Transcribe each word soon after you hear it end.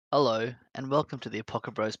Hello, and welcome to the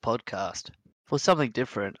Apocabros podcast. For something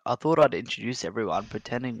different, I thought I'd introduce everyone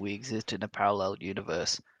pretending we exist in a parallel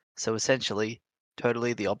universe, so essentially,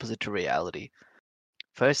 totally the opposite to reality.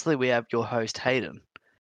 Firstly, we have your host Hayden,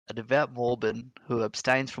 a devout Mormon who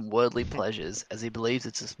abstains from worldly pleasures as he believes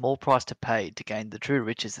it's a small price to pay to gain the true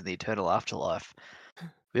riches in the eternal afterlife.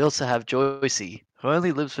 We also have Joicey, who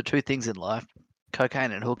only lives for two things in life: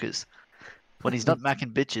 cocaine and hookers. When he's not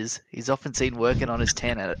macking bitches, he's often seen working on his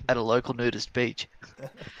tan at a local nudist beach.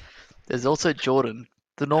 There's also Jordan,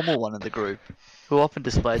 the normal one in the group, who often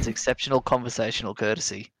displays exceptional conversational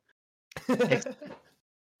courtesy.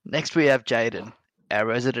 Next we have Jayden, our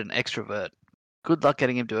resident extrovert. Good luck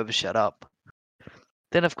getting him to ever shut up.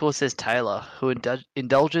 Then of course there's Taylor, who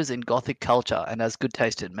indulges in gothic culture and has good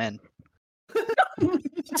taste in men.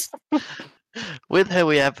 With her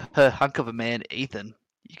we have her hunk of a man, Ethan.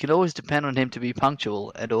 You can always depend on him to be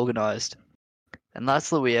punctual and organised. And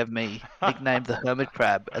lastly we have me, nicknamed the Hermit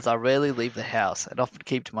Crab, as I rarely leave the house and often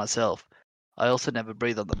keep to myself. I also never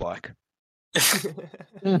breathe on the mic.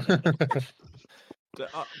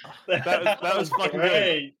 That was fucking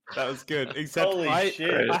good. That was good. Except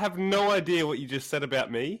I have no idea what you just said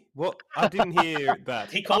about me. What? I didn't hear that.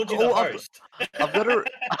 He called you the host. I've got to.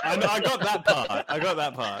 I got that part. I got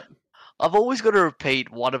that part. I've always got to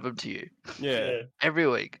repeat one of them to you. Yeah. Every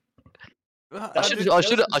week. I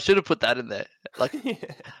should have put that in there. Like, Yeah.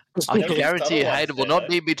 I can guarantee you, Hayden will not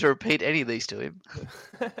need me to repeat any of these to him.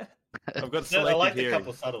 I've got I selective like hearing. a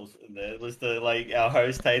couple subtles in there. It was our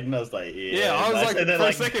host Hayden. I was like, Yeah, I was like, and then, for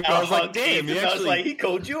a second, I was like, damn, Ethan, he I was actually. like, he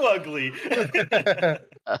called you ugly.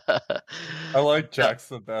 I like Jack's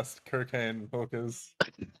the best. Cocaine hookers.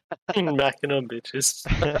 Macking on bitches.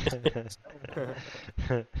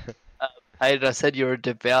 Hayden, I said you're a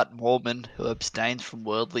devout Mormon who abstains from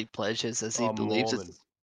worldly pleasures as he Oh, believes Mormon.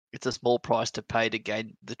 it's a small price to pay to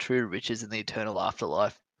gain the true riches in the eternal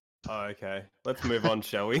afterlife. Oh, okay. Let's move on,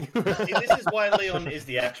 shall we? See, this is why Leon is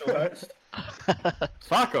the actual host.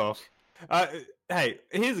 Fuck off. Hey,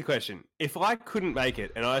 here's a question. If I couldn't make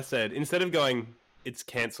it and I said, instead of going, it's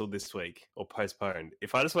cancelled this week or postponed,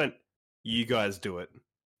 if I just went, you guys do it,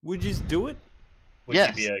 would you do it? Would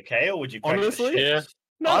Yes. you be okay, or would you crack the Honestly? shit? Yeah.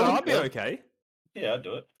 No, I would I'd be do it. okay. Yeah, I'd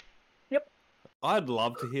do it. I'd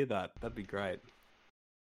love to hear that. That'd be great.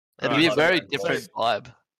 It'd Alright, be a so very that's different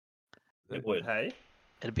vibe. It would. Hey?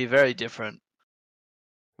 It'd be very different.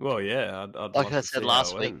 Well, yeah. I'd Like love I to said see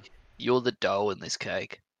last how it went. week, you're the dough in this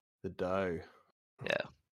cake. The dough.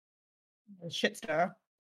 Shit stir.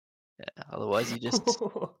 Yeah. Otherwise, you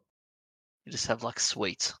just have like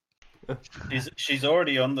sweets. She's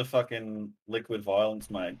already on the fucking liquid violence,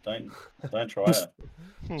 mate. Don't try her.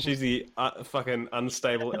 She's the fucking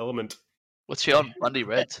unstable element. What's she on? Bundy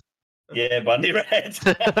Reds. Yeah, Bundy Red.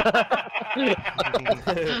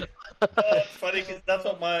 It's funny because that's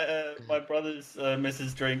what my brother's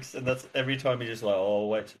missus drinks, and that's every time he's just like, "Oh,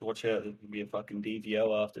 watch out! There'll be a fucking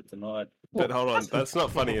DVO after tonight." But hold on, that's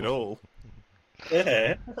not funny at all.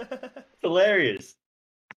 Yeah, it's hilarious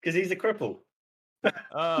because he's a cripple.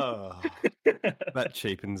 Oh, that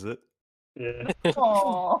cheapens it. Yeah,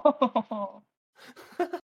 Aww. yeah,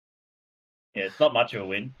 it's not much of a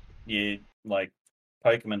win. You like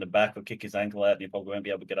poke him in the back or kick his ankle out, and you probably won't be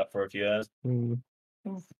able to get up for a few hours.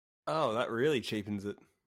 Oh, that really cheapens it.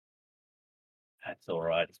 That's all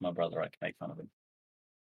right. It's my brother. I can make fun of him.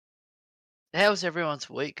 How's everyone's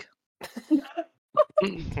week?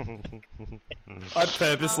 I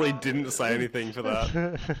purposely didn't say anything for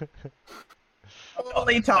that.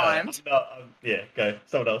 Fully timed. Yeah, go.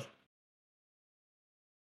 Someone else.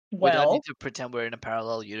 We don't Well, need to pretend we're in a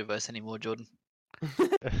parallel universe anymore, Jordan. No,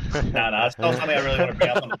 it's not something I really want to bring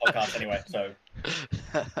up on the podcast anyway. So.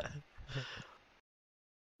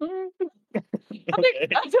 I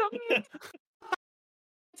don't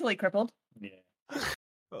mentally crippled. Yeah.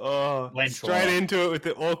 Oh, Lane straight trauma. into it with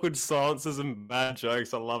the awkward silences and bad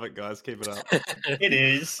jokes. I love it, guys. Keep it up. It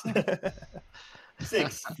is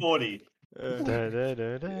 6:40. Yeah,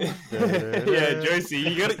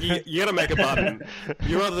 Joicey, you gotta make a button.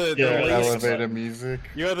 You are the Yeah, least, Elevator music.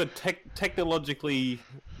 you are the technologically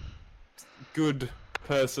good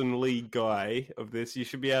person lead guy of this. You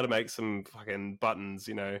should be able to make some fucking buttons,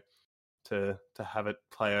 to have it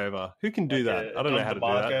play over. Who can do that? I don't know how to do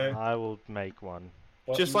that. I will make one.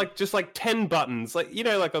 Just like 10 buttons, like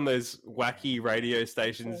like on those wacky radio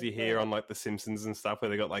stations you hear on like The Simpsons and stuff, where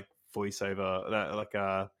they got like voiceover, like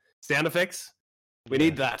sound effects. We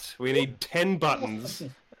need that. We need 10 buttons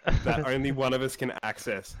that only one of us can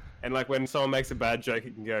access. And like when someone makes a bad joke,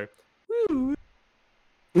 it can go. Woo.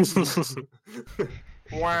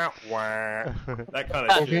 Wah, wah. That kind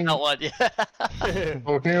of shit. That one, yeah.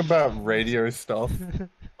 Talking about radio stuff,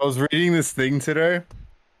 I was reading this thing today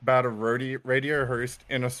about a radio host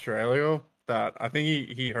in Australia that I think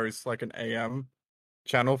he hosts like an AM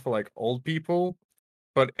channel for like old people,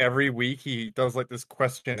 but every week he does like this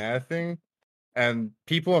questionnaire thing, and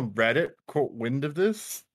people on Reddit caught wind of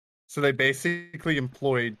this, so they basically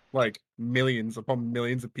employed like millions upon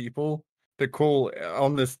millions of people to call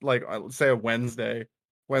on this, like let's say a Wednesday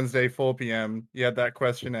 4 p.m. You had that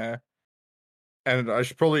questionnaire, and I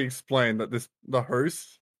should probably explain that the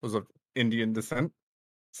host was of Indian descent.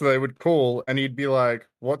 So they would call and he'd be like,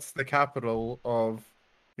 "What's the capital of,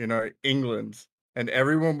 England?" And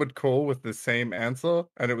everyone would call with the same answer,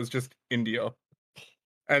 and it was just India.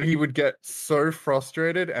 And he would get so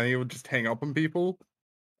frustrated and he would just hang up on people.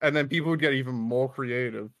 And then people would get even more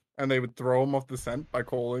creative and they would throw him off the scent by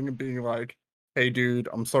calling and being like, "Hey dude,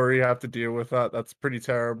 I'm sorry you have to deal with that. That's pretty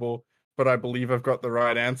terrible, but I believe I've got the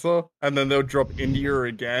right answer." And then they'll drop India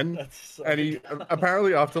again. That's so And he dumb.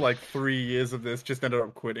 apparently after like 3 years of this just ended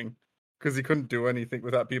up quitting because he couldn't do anything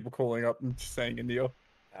without people calling up and just saying India.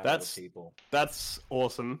 That's- people. That's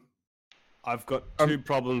awesome. I've got two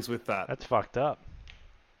problems with that. That's fucked up.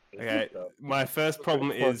 Okay, my first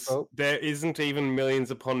problem is there isn't even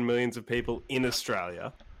millions upon millions of people in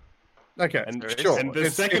Australia. Okay, And, sure. and the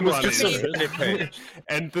It second was one just is, a Reddit page.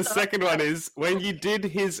 and the second one is when you did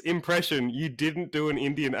his impression, you didn't do an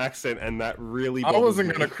Indian accent, and that really. I wasn't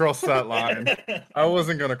going gonna cross that line. I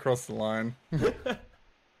wasn't gonna cross the line.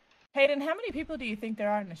 Hayden, how many people do you think there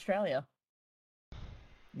are in Australia?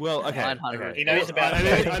 Well, okay. 900. okay. He knows about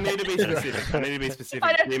I need to be specific. I need to be specific.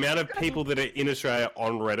 I don't- The amount of people that are in Australia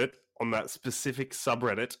on Reddit, on that specific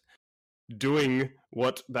subreddit, doing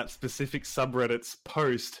what that specific subreddit's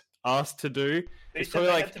post asked to do, They it's said probably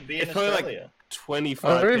they like had to be in it's probably like Australia.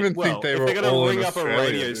 25. I don't even well, think they if were they're gonna all in ring up Australia, a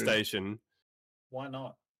radio dude. station, Why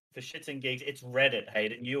not? For shits and gigs, it's Reddit,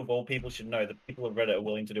 Hayden. You of all people should know that people of Reddit are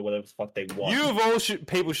willing to do whatever the fuck they want. you of all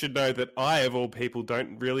people should know that I of all people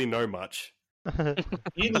don't really know much.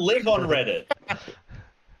 You live on Reddit.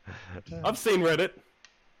 I've seen Reddit.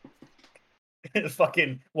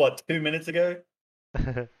 Fucking what? 2 minutes ago?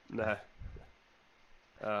 No.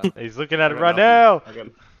 He's looking at I it got right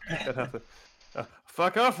nothing. now. I got nothing.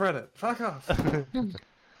 Fuck off, Reddit. Fuck off.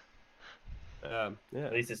 Yeah.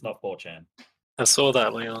 At least it's not 4chan. I saw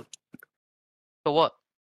that, Leon. For what?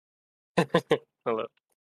 Hello.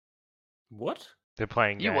 What? They're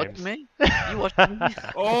playing You games. watching me? You watching me?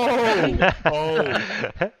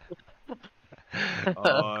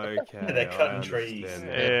 Okay. They're I cutting trees. understand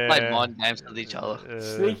now. Yeah. Play mind games with each other. But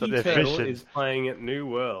Sneaky they're Turtle fishing. is playing at New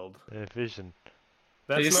World. They're fishing.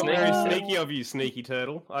 That's He's not very sneaky. sneaky of you, Sneaky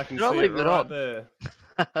Turtle. I can Did I see leave it it right on? there.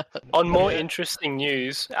 On more Yeah. interesting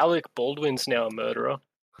news, Alec Baldwin's now a murderer.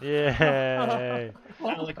 Yay.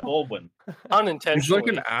 Alec Baldwin. He's Unintentionally.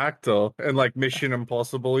 like an actor in like Mission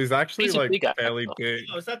Impossible. He's actually He's a like big actor. fairly big.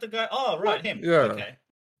 Oh, is that the guy? Oh, right, him. Yeah. Okay.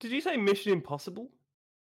 Did you say Mission Impossible?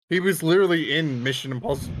 He was literally in Mission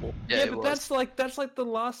Impossible. Yeah, it but was. that's like the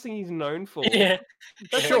last thing he's known for. Yeah.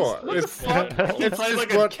 That's Sure, like, what the it's fuck? He it's plays just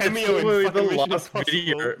like a what cameo it's in literally fucking the Mission last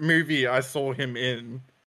Impossible. movie I saw him in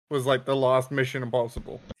was like the last Mission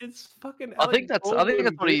Impossible. It's fucking. I think Alec that's Baldwin,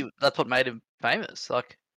 what dude. that's what made him famous.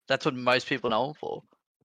 Like that's what most people know him for.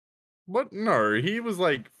 What? No, he was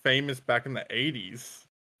like famous back in the 80s.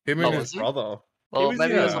 Him Oh, and was his he? brother. Well, He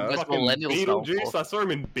maybe in it was yeah. what most fucking millennials know him Beetlejuice. for. I saw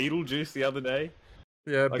him in Beetlejuice the other day.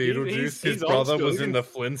 Yeah, Like, Beetlejuice. he's His old brother school. was He's in in- the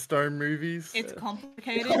Flintstone movies. It's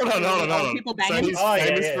complicated. Hold on, hold on. Old people So banging. he's Oh, yeah,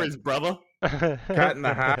 famous yeah. for his brother. Cat in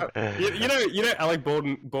the Hat. You know, Alec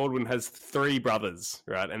Baldwin has 3 brothers,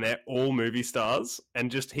 right? And they're all movie stars, and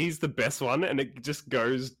just he's the best one, and it just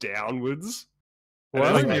goes downwards. Well, I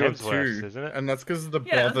And only it's knew like Hemsworth's, two, isn't it? and that's because the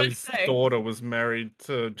Yeah, I was about to brother's say. daughter was married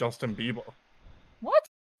to Justin Bieber. What?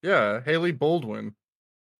 Yeah, Haley Baldwin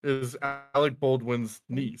is Alec Baldwin's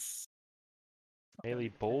niece. Haley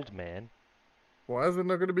Baldman. Why is it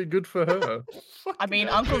not going to be good for her? I mean,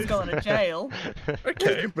 Uncle's going to jail.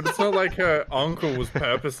 Okay, but it's not like her uncle was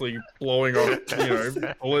purposely blowing off,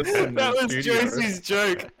 bullets in That the was studio. Joicey's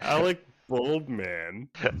joke. Alec Baldman.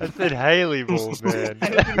 I said Haley Baldman.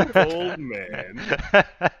 Baldman.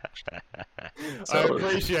 I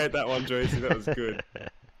appreciate that one, Joicey. That was good.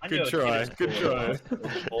 I Good knew a kid try, at good school try.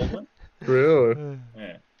 that Baldwin? Really?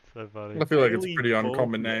 Yeah. So funny. I feel like it's a Haley pretty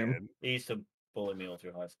uncommon Baldman. name. He used to bully me all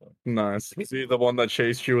through high school. Nice. Is he the one that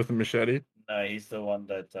chased you with a machete? No, he's the one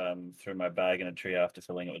that threw my bag in a tree after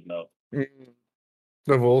filling it with milk.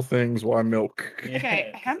 Of all things, why milk? Okay,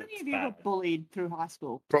 Yeah, how 'cause many it's of you fat. got bullied through high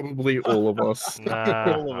school? Probably all of us.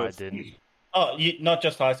 Nah, All of I us. didn't. Oh, not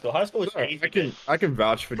just high school. High school was No, easy. I can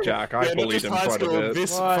vouch for Jack. I Yeah, not bullied just him high quite a school, bit.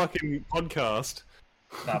 this What? fucking podcast.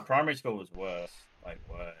 Nah, primary school was worse. Like,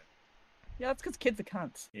 worse. Yeah, that's because kids are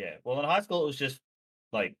cunts. Yeah. Well, in high school, it was just,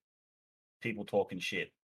 like, people talking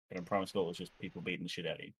shit. But in primary school, it was just people beating the shit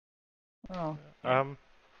out of you. Oh.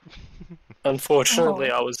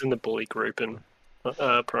 Unfortunately, Oh. I was in the bully group in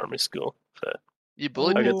primary school. So You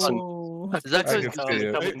bullied I me. got some- Ooh. Is that I because can see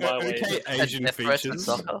it. Coming my way. Okay, Asian death threats in features.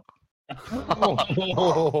 soccer?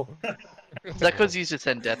 Oh. Is that because you used to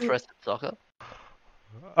send death threats in soccer?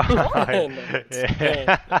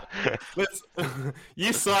 Yeah. Let's,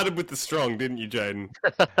 you sided with the strong, didn't you, Jayden?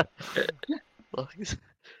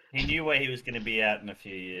 He knew where he was going to be at in a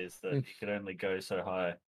few years, that he could only go so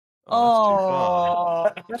high. Oh.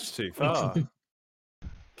 That's too far.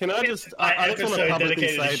 Can I just? I just want to Episode publicly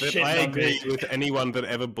dedicated to say that shit I agree numbers. with anyone that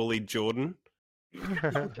ever bullied Jordan.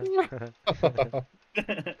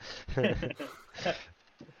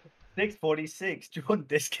 6:46. Jordan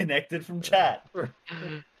disconnected from chat.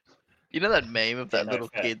 You know that meme of that Yeah, no, little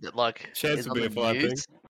fair. kid that like Shares is a on bit the of vibe thing. news?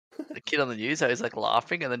 The kid on the news, how he's like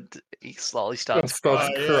laughing and then he slowly starts Starts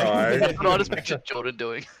crying. crying. That's what I just pictured Jordan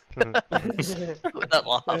doing with that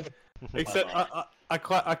laugh. Except I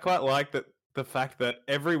quite like that the fact that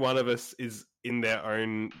every one of us is in their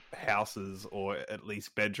own houses or at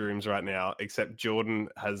least bedrooms right now, except Jordan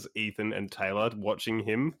has Ethan and Taylor watching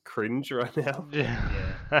him cringe right now.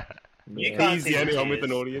 Yeah. You can't He's see the only one with an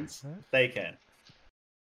tears. audience. They can.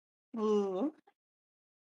 Ooh.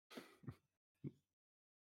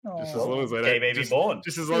 Just as long as they Gay don't, baby born.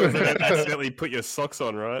 just as long as they don't accidentally put your socks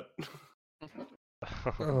on, right?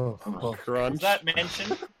 Oh, fuck. Was Crunch. that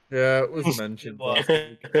mentioned? Yeah, it was It mentioned. was.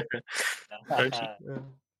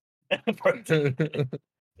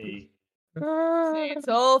 See, it's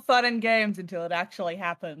all fun and games until it actually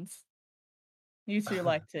happens. You two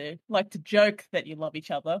like to joke that you love each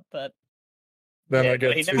other, but Then Yeah, I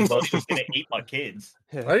but he get never too thought much. he was going to eat my kids.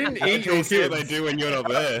 I didn't eat your See what they kids. do when you're not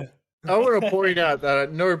there. I want to point out that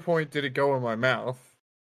at no point did it go in my mouth.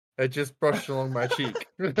 It just brushed along my cheek.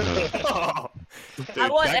 Oh, I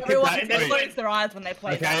want that- everyone that- to wait. close their eyes when they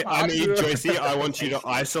play Okay, that I part. need Joicey. I want you to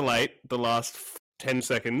isolate the last 10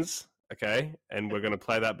 seconds. Okay, and we're gonna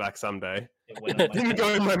play that back someday. It went on It my didn't face.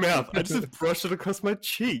 go in my mouth. I just brushed it across my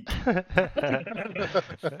cheek.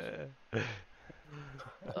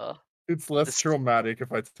 Uh, It's less This- traumatic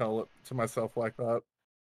if I tell it to myself like that.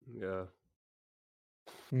 Yeah,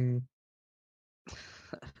 Hmm.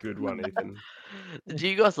 good one, Ethan. did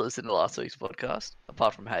you guys listen to last week's podcast,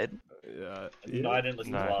 apart from Hayden? Yeah, No, I didn't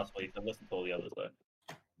listen to No. last week. I listened to all the others, though.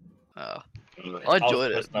 I was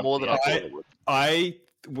enjoyed it pressed up more to than I the thought end. it would.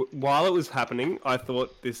 While it was happening, I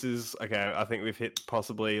thought this is okay. I think we've hit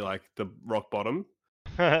possibly like the rock bottom.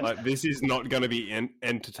 Like this is not going to be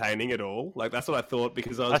entertaining at all. Like that's what I thought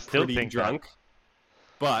because I I was still pretty think that. drunk.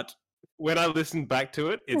 But when I listened back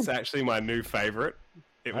to it, it's actually my new favorite.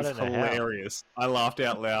 It I was don't know how. hilarious. I laughed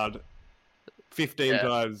out loud 15 Yeah.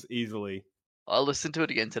 times easily. I'll listen to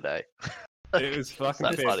it again today. It was fucking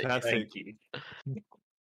That's funny. fantastic. Thank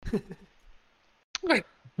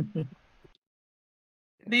you.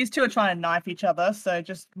 These two are trying to knife each other, so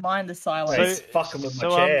just mind the silence. Wait, fuck him with my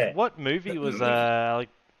so, chair. what movie was Alec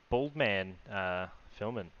Baldman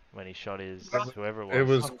filming when he shot his whoever it was? It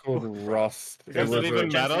was called Rust. Is It that Does it was even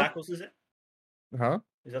Jensen matter? Ackles, is it? Huh?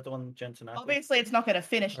 Is that the one Jensen Ackles? Obviously, it's not going to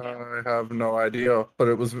finish now. I have no idea, but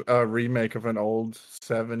it was a remake of an old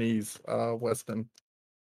 70s western.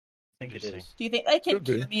 I think it Interesting. is. Do you think they can Could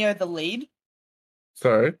be. cameo the lead,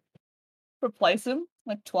 Sorry? replace him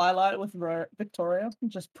like Twilight with Victoria, and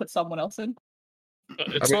just put someone else in? It's I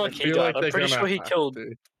mean, not I like he feel died. like I'm they're pretty gonna sure he have killed.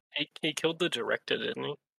 to. He killed the director, didn't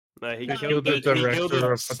he? No, he He killed killed the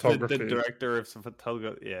director of the photography. director of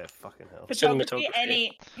photography. Yeah, fucking hell. Photography, Cinematography. and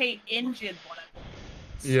he injured one of them.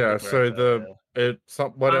 Yeah, so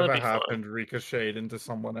whatever That'd be fine. happened ricocheted into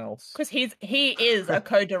someone else. Because he is a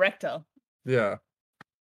co-director, Yeah.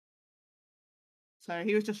 so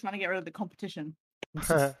he was just trying to get rid of the competition.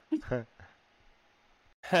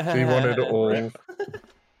 He wanted it all.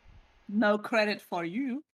 No credit for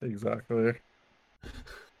you. Exactly.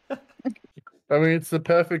 I mean, it's the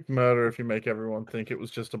perfect murder if you make everyone think it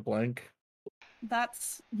was just a blank.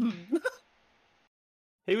 That's He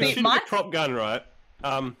was See, shooting my- a prop gun, right?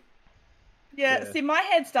 yeah, Yeah. See, my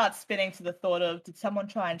head starts spinning to the thought of, did someone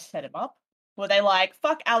try and set him up? Were they like,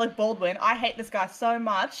 fuck Alec Baldwin, I hate this guy so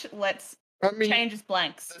much, let's I mean, change his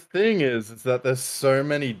blanks. the thing is that there's so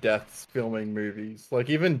many deaths filming movies. Like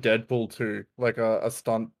even Deadpool 2, like a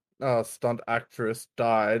stunt actress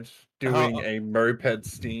died doing Oh. a moped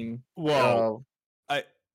scene. Whoa.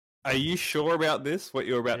 Are you sure about this? What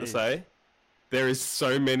you're about to Jeez. say? there is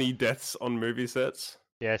so many deaths on movie sets.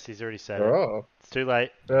 Yes, he's already said it. Oh, It's too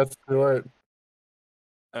late. that's good.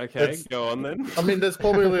 Okay, It's- go on then. I mean, there's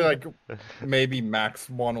probably like maybe max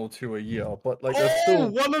 1 or 2 a year, but like there's Oh, still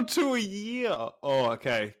 1 or 2 a year. Oh,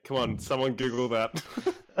 okay. Come on, someone Google that.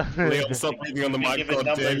 Leon, stop breathing on the Be mic, given god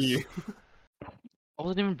damn numbers. you. I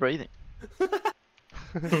wasn't even breathing.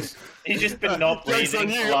 He's just been not Jokes on breathing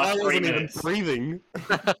for you, the I last 3 wasn't even minutes. breathing.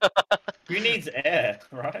 Who needs air,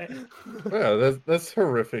 right? yeah, there's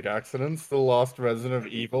horrific accidents. The last Resident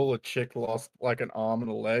Evil, a chick lost like an arm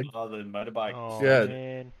and a leg. Oh, the motorbike. Oh, Yeah.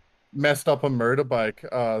 man. Messed up a motorbike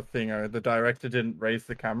thinger. The director didn't raise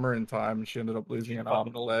the camera in time, and she ended up losing an arm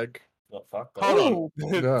and a leg. What the fuck? Hold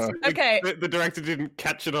on. Yeah. Okay. The director didn't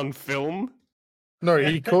catch it on film. No,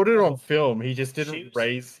 he caught it on film. He just didn't She was-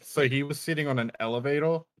 raise. So he was sitting on an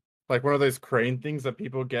elevator, like one of those crane things that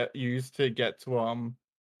people used to get to like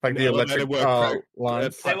An the elevator electric work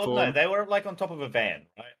lines. platform. They were like on top of a van,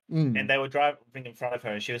 right? Mm. And they were driving in front of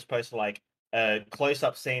her, and she was supposed to like a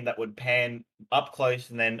close-up scene that would pan up close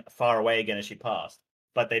and then far away again as she passed.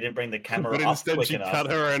 But they didn't bring the camera But up instead quick she enough.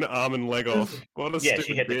 cut her own arm and leg off. What a Yeah, stupid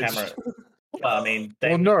she hit the bitch. camera. Well, I mean,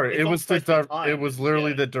 Well, no, it's it not was supposed to be timed. it was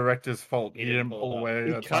literally Yeah. the director's fault. He He didn't didn't pull pull it away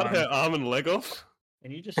He at cut time. her arm and leg off?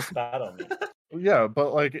 And you just spat on me. Yeah,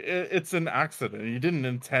 but like it's an accident. You didn't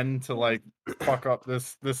intend to like fuck up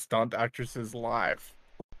this stunt actress's life.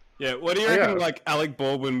 Yeah, what do you Oh, reckon, yeah. like, Alec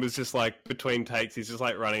Baldwin was just, like, between takes, he's just,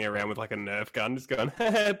 like, running around with, like, a Nerf gun, just going,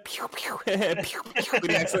 pew, pew, pew, pew,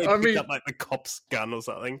 but he actually I picked mean- up, like, the cop's gun or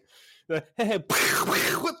something. What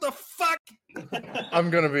the fuck?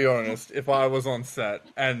 I'm gonna be honest. If I was on set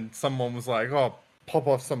and someone was like, "Oh, pop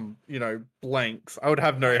off some, blanks," I would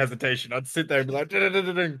have no hesitation. I'd sit there and be like,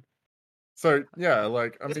 "Da-da-da-da-ding." So yeah,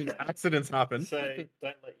 like I mean, accidents happen. So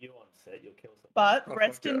don't let you on set, you'll kill someone. But Oh,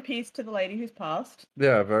 rest fuck in yeah. peace to the lady who's passed.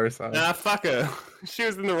 Yeah, very sad. Nah, fuck her. She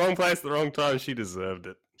was in the wrong place at the wrong time, she deserved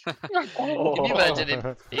it. Can you imagine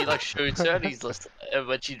if he like shoots her and he's just, and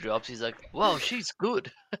when she drops, he's like, "Wow, she's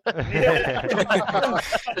good." How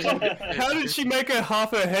did she make half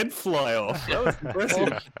her head fly off? That was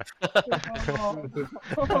impressive.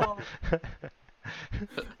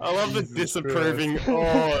 I love the Jesus disapproving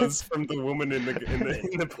awes from the woman in the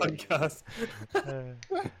podcast.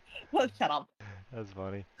 Well, shut up. That's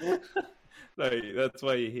funny. No, that's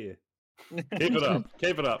why you're here. Keep it up.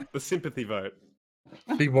 Keep it up. The sympathy vote.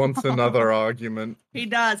 He wants another argument. He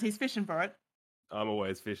does. He's fishing for it. I'm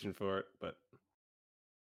always fishing for it, but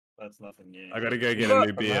That's nothing new. I gotta go get a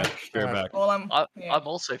new beer. Go back. Well, I'm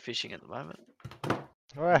also fishing at the moment.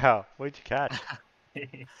 Wow, what'd you catch?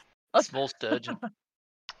 A small sturgeon.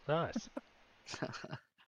 Nice.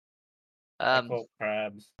 Caught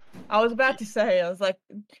crabs. I was about to say, I was like,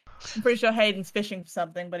 I'm pretty sure Hayden's fishing for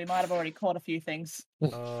something, but he might have already caught a few things.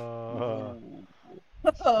 Oh,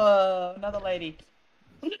 Oh, another lady.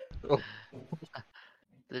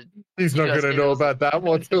 He's not You guys gonna see know those- about that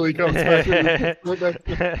one till he comes back.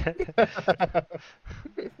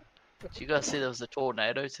 Did you guys see there was a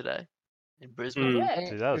tornado today in Brisbane? Yeah.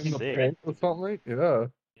 Dude, that was In the sick. paint or something? Yeah.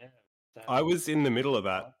 Yeah. I was in the middle of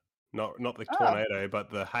that. Not the Oh. tornado, but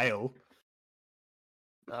the hail.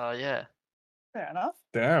 Oh yeah. Fair enough.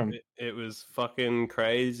 Damn. It was fucking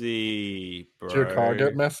crazy, bro. Did your car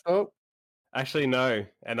get messed up? Actually, no.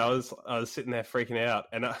 And I was sitting there freaking out,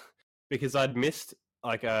 and because I'd missed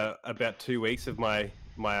like about 2 weeks of my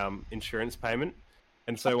insurance payment,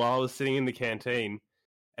 and so while I was sitting in the canteen,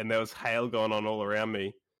 and there was hail going on all around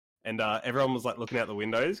me, and everyone was like looking out the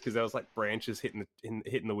windows because there was like branches hitting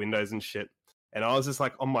the windows and shit, and I was just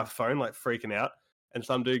like on my phone like freaking out, and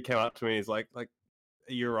some dude came up to me, he's like, "Are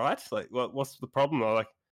you right? Like, what's the problem?" I'm like,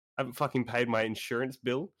 "I haven't fucking paid my insurance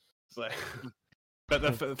bill." So, but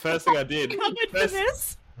the first thing I did, Covered for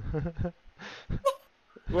this?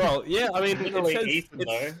 well, yeah, I mean, it Literally says Ethan,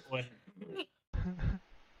 though. it's- When...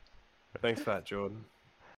 Thanks for that, Jordan.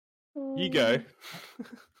 You go.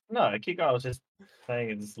 No, Kiko, I was just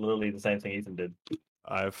saying it's literally the same thing Ethan did.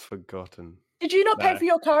 I've forgotten. Did you not pay No. for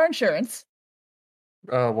your car insurance?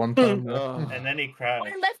 One time. Oh. And then he crashed.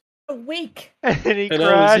 I left for a week. And he And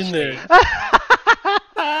I was in crashed. there.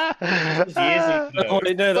 That was years ago. Oh,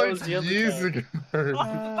 wait, no, that Like was the other years time.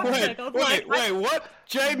 ago. Wait, what?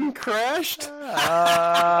 Jayden crashed?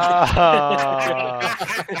 Ah.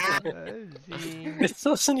 It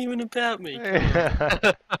wasn't even about me.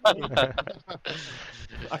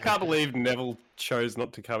 I can't believe Neville chose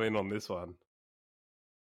not to come in on this one.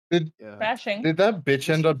 Did Yeah. Crashing. did that bitch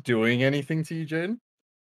end up doing anything to you, Jane?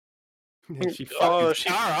 She Oh, fucked she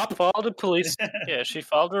his car up. filed a police. Yeah, she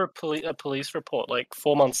filed a police report like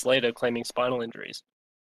 4 months later, claiming spinal injuries.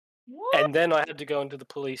 What? And then I had to go into the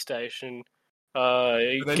police station But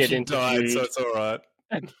then Get she interviewed. died, so it's all right.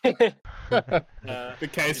 The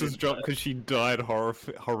case was dropped because she died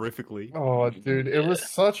horrifically. Oh, dude, it was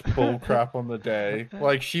such bullcrap on the day.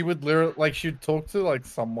 Like, she would literally, like, she'd talk to, like,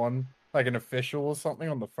 someone, like an official or something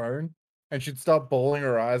on the phone, and she'd start bawling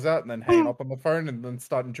her eyes out and then hang up on the phone and then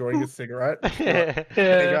start enjoying a cigarette. She'd be like,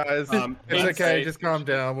 hey, guys, it's okay, just calm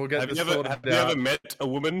down. We'll get this sorted Have you ever met a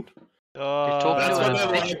woman? Oh, That's to what a they're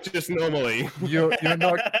bitch. like just normally. You're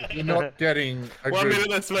not getting a 1 good minute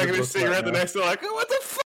they're smoking a look cigarette, right the now. next they're like, oh, what the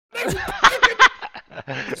fuck?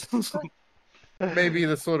 Maybe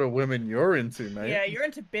the sort of women you're into, mate. Yeah, you're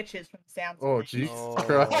into bitches from the sounds. Oh, of it. Jesus Oh,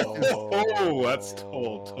 Christ. Oh, that's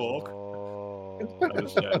tall talk.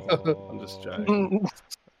 I'm just joking.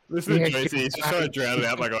 Listen to Yeah, Joicey, he's just trying to drown it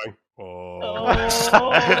out by going, oh.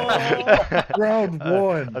 Oh. Round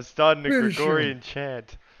one. I'm starting a Finish him. Gregorian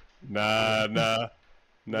chant. Nah. No.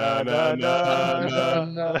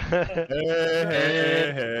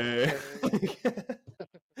 Hey.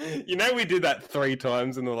 You know we did that 3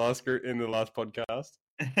 times in the last podcast.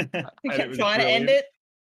 We And it kept was trying to end brilliant. it.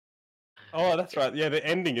 Oh, that's right. Yeah, the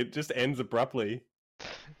ending, it just ends abruptly.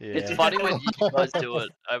 Yeah. It's funny when you guys do it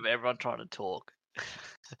over everyone trying to talk.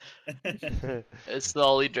 It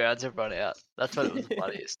slowly drowns everyone out. That's when it was the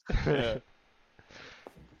funniest. Yeah.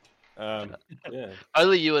 Yeah.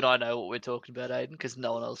 Only you and I know what we're talking about, Hayden, because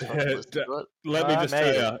no one else fucking listens to it. Let me just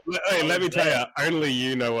maybe. tell you. Let me tell you. Only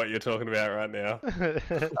you know what you're talking about right now.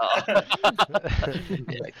 Oh.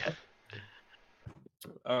 Yeah, okay.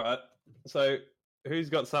 All right. So, who's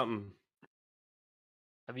got something?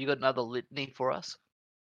 Have you got another litany for us?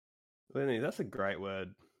 Lenny, that's a great word.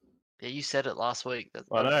 Yeah, you said it last week.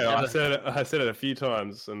 I know. I never- said it a few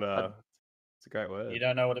times, and it's a great word. You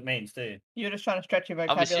don't know what it means, do you? You're just trying to stretch your I'm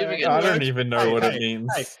vocabulary. assuming I it don't even know what it means.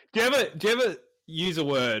 Hey, do you ever use a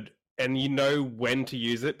word and you know when to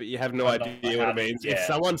use it, but you have no I don't idea what it have- means? yeah, If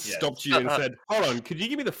someone yes. stopped you and said, "Hold on, could you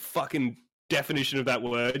give me the fucking definition of that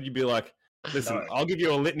word?" You'd be like, "Listen, No. I'll give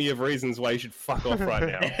you a litany of reasons why you should fuck off right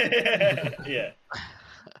now." Yeah.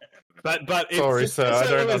 But if Sorry, just sir, as I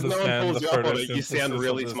don't long as no one understand pulls the you up on it, you sound photosynthesis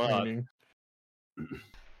really of this smart. meaning.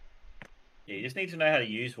 Yeah, you just need to know how to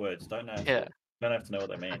use words. Don't have to know what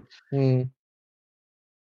they mean.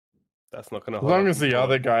 That's not going to. As long as the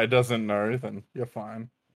other guy doesn't know, then you're fine.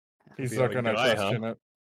 He's The not other going to guy, huh? question it.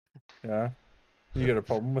 Yeah. You got a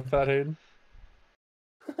problem with that, Hayden?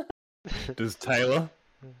 Does Taylor?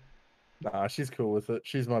 Nah, she's cool with it.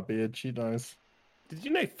 She's my beard. She knows. Did you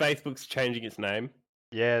know Facebook's changing its name?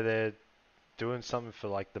 Yeah, they're doing something for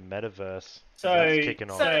like the metaverse. So, That's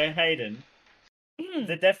kicking off. Hayden,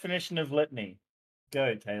 the definition of litany.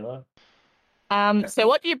 Go, Taylor. So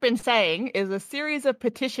what you've been saying is a series of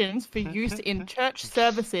petitions for use in church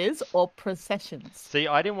services or processions. See,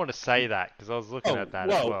 I didn't want to say that because I was looking at that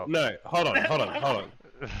as well. No, hold on.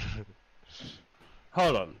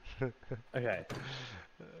 Okay.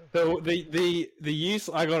 So the use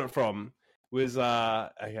I got it from was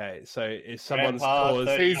okay. So if someone's Grandpa, caused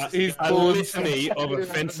 30 He's a caused litany of his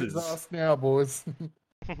offences. ass now, boys.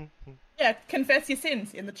 Yeah, confess your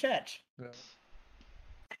sins in the church.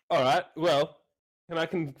 All right. Well, can I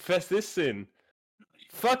confess this sin?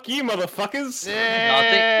 Fuck you, motherfuckers!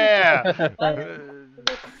 Yeah.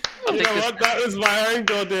 You think know this- what? That was my own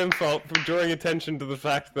goddamn fault for drawing attention to the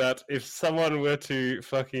fact that if someone were to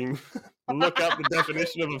fucking look up the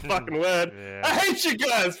definition of a fucking word, Yeah. I hate you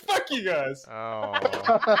guys! Fuck you guys! Oh.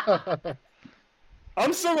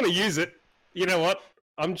 I'm still gonna use it. You know what?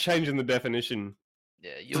 I'm changing the definition.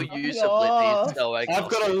 Yeah, your use of litany is so I've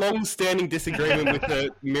got a agnostic. long-standing disagreement with the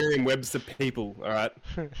Merriam-Webster people. All right.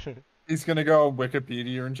 He's gonna go on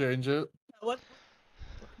Wikipedia and change it. What?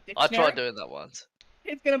 I Dictionary? tried doing that once.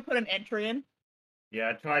 He's gonna put an entry in. Yeah,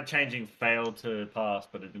 I tried changing failed to pass,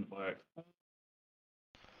 but it didn't work.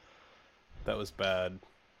 That was bad.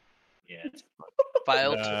 Yeah.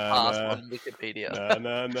 Failed to pass Nah. on Wikipedia.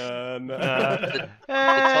 No. time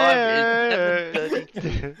is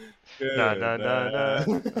 7:30. No.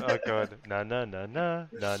 Oh god.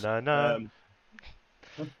 No.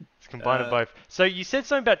 It's combining both. So you said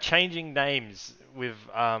something about changing names with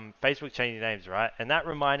Facebook changing names, right? And that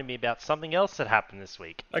reminded me about something else that happened this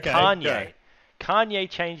week. Okay, Kanye. go. Kanye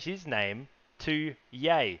changed his name to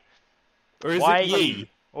Ye. Or is Why it Ye?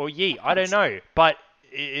 Or Ye. I don't know. But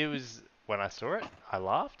it was, when I saw it, I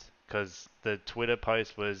laughed because the Twitter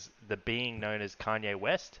post was the being known as Kanye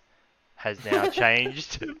West has now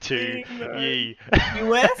changed to Ye.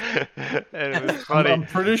 US? And it was I'm funny.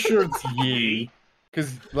 pretty sure it's Ye.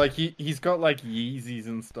 Because like he's got like Yeezys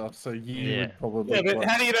and stuff, so Yee Yeah. would probably. Yeah, but like-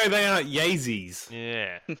 how do you know they aren't Yeezys?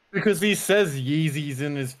 Yeah. Because he says Yeezys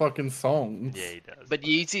in his fucking songs. Yeah, he does. But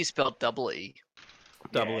Yeezy spelled double E.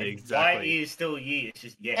 Double Yeah, E, exactly. Y is still Ye. It's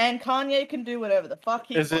just yeah. And Kanye can do whatever the fuck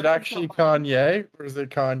he Is it wants. actually Kanye or is it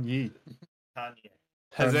Kanye? Kanye.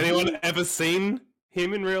 Has anyone ever seen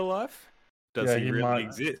him in real life? Does Yeah, he he really might.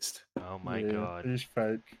 exist? Oh my Yeah, god. He's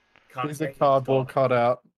fake. Kanye He's a is cardboard God.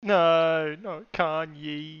 cutout. No, not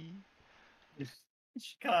Kanye.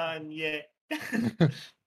 Kanye.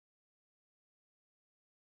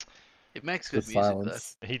 It makes The good music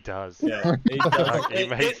silence. He does. Yeah, he does. He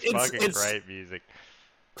makes It's- fucking it's- great music.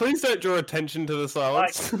 Please don't draw attention to the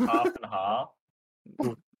Like silence. half and half.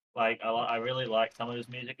 Like I really like some of his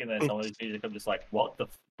music, and then some of his music I'm just like, what the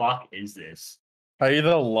fuck is this? I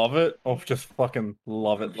either love it or just fucking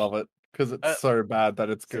love it, because it's so bad that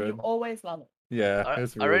it's So you good. always love it. Yeah, though.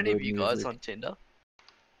 it's Are really any of good you guys music. on Tinder?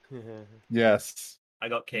 Yes. I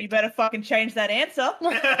got You kicked. better fucking change that answer.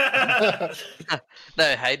 No,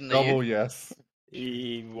 Hayden, are you? Double yes.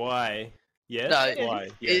 Why? Yes. No, Why?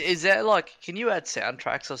 Is that like, can you add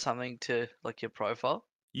soundtracks or something to like your profile?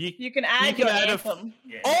 You can add can your add a anthem.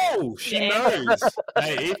 Yeah. Oh, she Yeah. knows.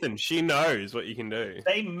 Hey, Ethan, she knows what you can do.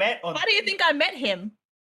 They met on Why do you think I met him?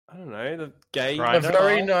 I don't know, the gay. Right. A know.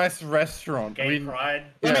 very nice restaurant. Gay Pride.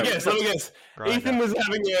 Let Yeah. me guess. Let me guess. Grindr. Ethan was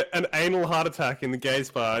having an anal heart attack in the gay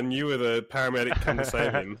spa, and you were the paramedic come to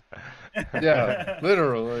save him. Yeah,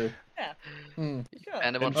 literally. Yeah. Hmm. Sure.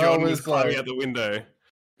 And I'm on And Jordan was was climbing like- out the window.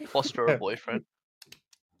 foster a boyfriend.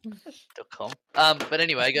 .com. But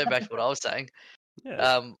anyway, go back to what I was saying.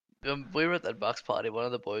 Yeah. When we were at that Bucks party, one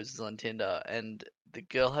of the boys was on Tinder, and the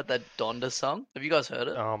girl had that Donda song. Have you guys heard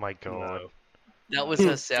it? Oh my god. That was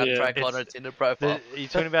her soundtrack on It's- her Tinder profile. Are you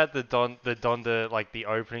talking about the Donda, like the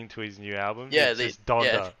opening to his new album? Yeah, it's the- just Donda,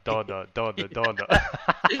 yeah. Donda, Donda, Donda.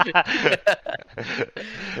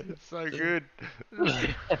 It's so good.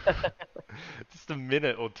 Just a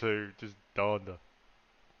minute or two, just Donda,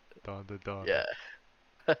 Donda, Donda.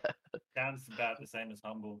 Yeah. Sounds about the same as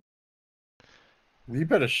Humble. You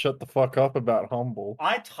better shut the fuck up about Humble.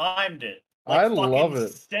 I timed it. I love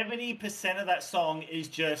it. 70% of that song is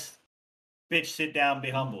just bitch, sit down, be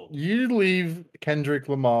humble. You leave Kendrick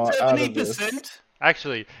Lamar out of this. 70%.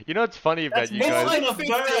 Actually, you know what's funny about That's you more guys? like a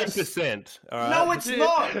 15%. All right. No, it's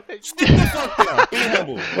not. Sit the fuck down. Be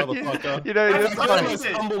humble, motherfucker. You know, That's that's I'm funny. the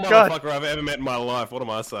funny. most humble God. motherfucker I've ever met in my life. What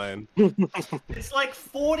am I saying? It's like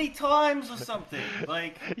 40 times or something.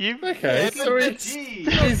 Like, You Okay, so gee.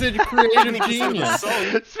 he's a creative genius.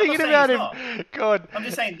 speaking I'm about not him, God. I'm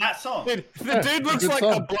just saying that song. Dude, the dude looks good like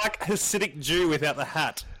song. a black Hasidic Jew without the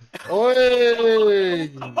hat. Oi!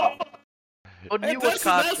 Well, do you And watch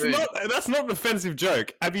cartoons? that's not an offensive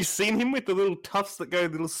joke. Have you seen him with the little tufts that go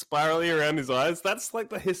little spirally around his eyes? That's like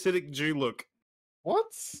the Hasidic Jew look. What?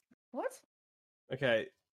 What? Okay.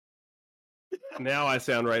 Now I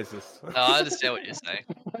sound racist. No, I understand what you're saying.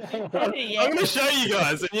 Yeah. I'm going to show you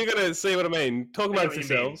guys, and you're going to see what I mean. Talk I know amongst what you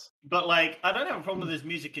mean. yourselves. But like, I don't have a problem with his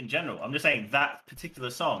music in general. I'm just saying that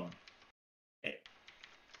particular song.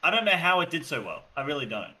 I don't know how it did so well. I really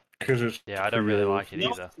don't. Because it's Yeah, I don't really like it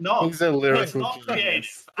No, either. no, He's a it's lyrical not creative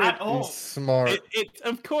genius. at all. He's smart. It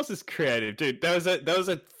of course is creative, dude. There was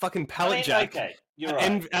a fucking pallet I mean, jack. okay, you're right.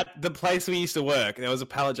 And at the place we used to work, there was a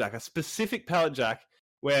pallet jack, a specific pallet jack,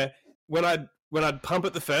 where when I'd pump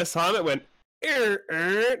it the first time, it went, and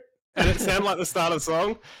it sounded like the start of the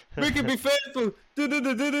song. We could be faithful.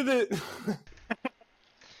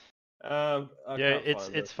 I Yeah, can't it's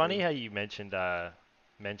find it's it. funny how you mentioned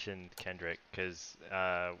Kendrick because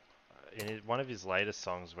in one of his latest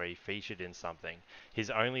songs where he featured in something, his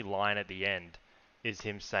only line at the end is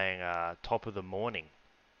him saying "top of the morning,"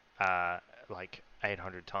 like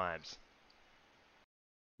 800 times.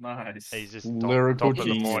 Nice. He's just Lyrical top of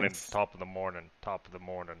the morning, genius. top of the morning, top of the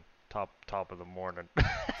morning, top of the morning.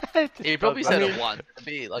 He probably said mean- it once. It'd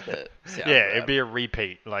be like a sound Yeah, grab. it'd be a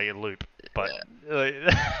repeat, like a loop. But like,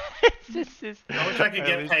 it's just, I wish I could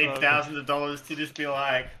get only paid song. thousands of dollars to just be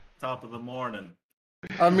like top of the morning.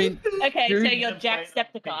 I mean, Okay, Do so you- you're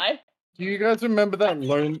Jacksepticeye. do you guys remember that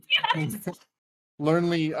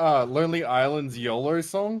Lonely Island's YOLO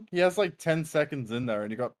song? He has like 10 seconds in there,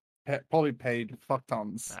 and he got probably paid fuck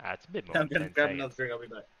tons. Nah, it's a bit more I'm than gonna 10 grab seconds. another drink. I'll be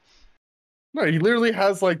back. No, he literally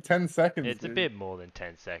has like 10 seconds. It's a dude. bit more than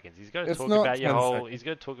 10 seconds. He's got to It's talk not about your 10 whole. seconds. He's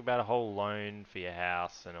got to talk about a whole loan for your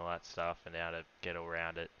house and all that stuff, and how to get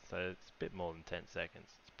around it. So it's a bit more than 10 seconds.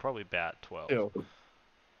 It's probably about 12. Still.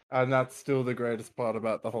 And that's still the greatest part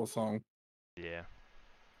about the whole song. Yeah.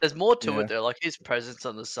 There's more to Yeah. it though. Like his presence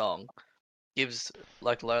on the song gives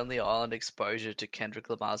like Lonely Island exposure to Kendrick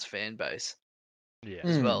Lamar's fan base. Yeah.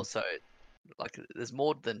 as Hmm. well. So, like, there's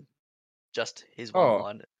more than just his one Oh,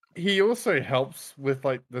 line. he also helps with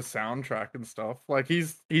like the soundtrack and stuff. Like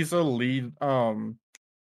he's a lead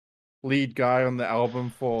guy on the album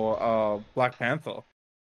for Black Panther.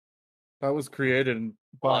 That was created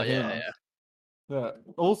by Oh yeah, him. yeah. Yeah.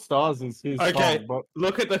 All Stars is his Okay, song, but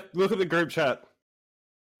look at the group chat,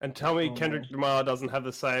 and tell me Oh, Kendrick no. Lamar doesn't have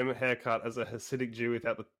the same haircut as a Hasidic Jew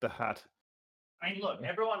without the hat. I mean, look,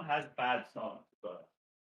 everyone has bad songs, but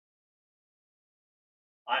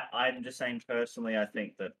I'm just saying personally, I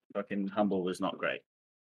think that fucking Humble was not great.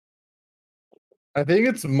 I think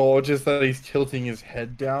it's more just that he's tilting his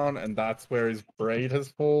head down, and that's where his braid has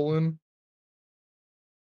fallen.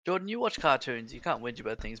 Jordan, you watch cartoons. You can't whinge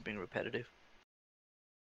about things being repetitive.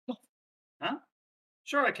 Huh?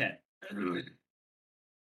 Sure, I can.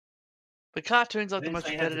 But cartoons like the didn't most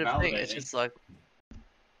say you had to repetitive thing. validate It's me. just like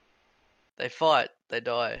they fight, they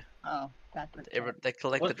die, Oh, that's they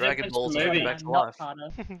collect What's the the Dragon difference Balls in and come movie? back to Not life. harder.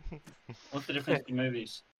 What's the difference in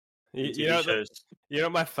movies? You, and you TV know, shows. you know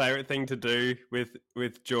my favorite thing to do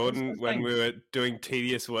with Jordan the when thing? we were doing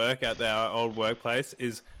tedious work at our old workplace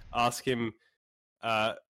is ask him,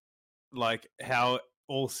 like how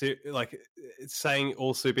saying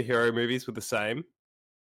all superhero movies were the same,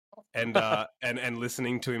 and and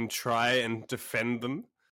listening to him try and defend them.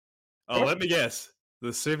 Oh, let me guess. The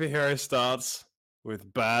superhero starts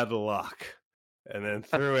with bad luck, and then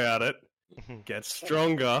throughout it gets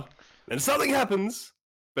stronger. Then something happens,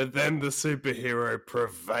 but then the superhero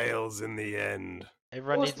prevails in the end.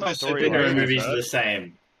 Everyone needs a Most story. superhero line. movies are the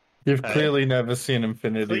same. You've Hey. clearly never seen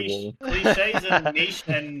Infinity War. Cliches and niche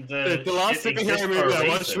and The last shit superhero exist movie for a I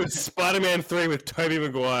watched reason. was Spider-Man 3 with Tobey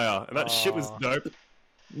Maguire, and that shit was Aw. dope.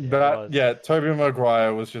 was. Tobey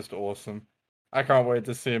Maguire was just awesome. I can't wait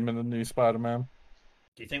to see him in the new Spider-Man.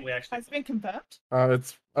 Do you think we actually? Has it been confirmed?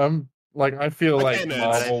 It's like I feel Okay, like nerds. I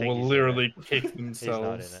Marvel don't think will he's in literally it. kick He's not in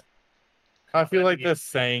themselves. it. I feel I like think they're it-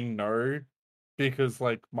 saying no because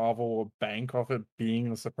like Marvel will bank off it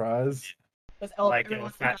being a surprise. Was Like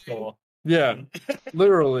everyone Fat saying- Thor. Yeah,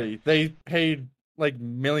 literally, they paid like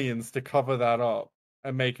millions to cover that up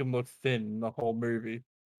and make him look thin the whole movie,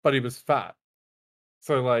 but he was fat.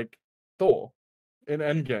 So like Thor in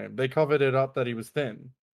Endgame, they covered it up that he was thin,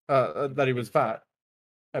 that he was fat,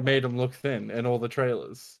 and made him look thin in all the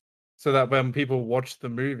trailers, so that when people watched the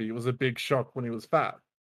movie, it was a big shock when he was fat.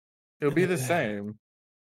 It'll be the same.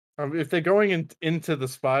 If they're going into the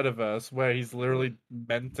Spider-Verse, where he's literally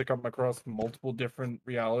meant to come across multiple different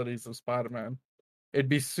realities of Spider-Man, it'd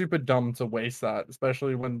be super dumb to waste that,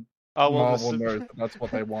 especially when Oh well, Marvel knows that that's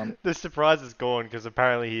what they want. The surprise is gone because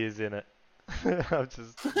apparently he is in it. I'm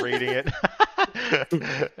just reading it.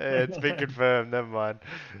 Yeah, it's been confirmed. Never mind.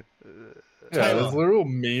 Yeah, Taylor. there's literal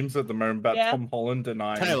memes at the moment about Yeah. Tom Holland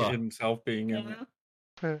denying Taylor. himself being in it.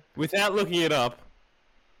 Yeah. Without looking it up,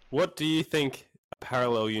 what do you think a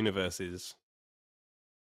parallel universe is?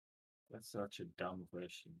 That's such a dumb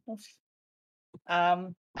question.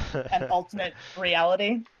 An alternate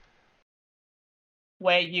reality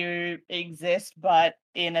where you exist but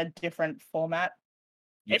in a different format.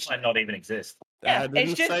 It might not even exist. Yeah, I didn't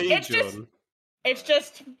it's just- say it's just- Jordan. It's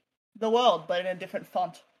just the world but in a different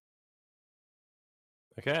font.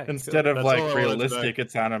 Okay. Instead cool. of That's like all I wanted to know. realistic,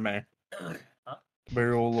 it's anime.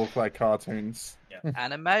 We all look like cartoons.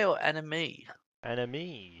 Anime or anime?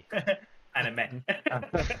 Enemy. Anime.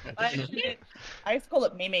 I used to call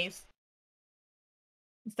it memes.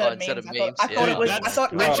 Oh, Instead of instead of memes, I thought yeah. it was. That's I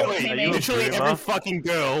thought literally, Are you a literally boomer? every fucking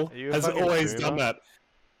girl Are you a has fucking always boomer? done that.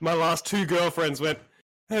 My last two girlfriends went,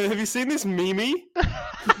 "Hey, have you seen this Mimi?" Are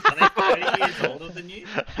they 30 years older than you?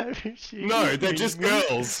 Have you seen No, this they're just meme?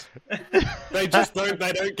 girls. They just don't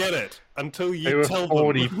get it until They you were tell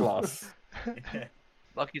 40 them. plus.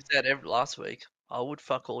 Like you said last week, I would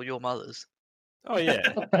fuck all your mothers. Oh yeah.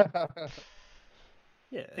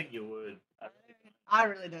 I think you would. I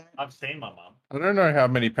really don't. I've seen my mum. I don't know how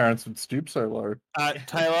many parents would stoop so low.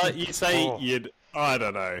 Taylor, you say Oh. you'd. I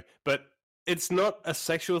don't know, but it's not a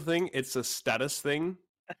sexual thing; it's a status thing.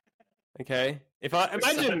 Okay. If I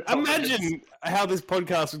imagine how this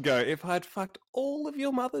podcast would go if I'd fucked all of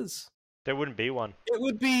your mothers. There wouldn't be one. It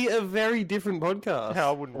would be a very different podcast.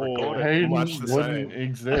 I wouldn't Or record it. Hayden much the wouldn't same. I'd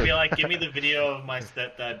exist. be like, give me the video of my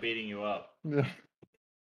stepdad beating you up.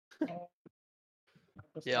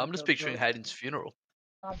 Yeah, I'm just picturing Hayden's funeral.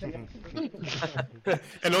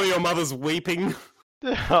 And all your mothers weeping.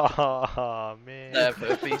 Oh man. They have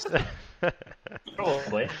herpes.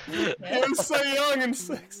 Probably. You're so young and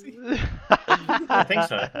sexy. I think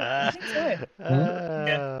so. I think so.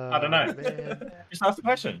 I don't know. Man. Just ask the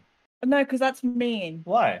question. No, because that's mean.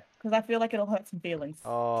 Why? Because I feel like it'll hurt some feelings.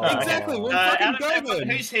 Oh, Exactly. Well, fucking Out of go everyone then.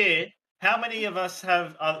 who's here, how many of us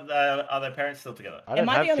have are their parents still together? I don't Am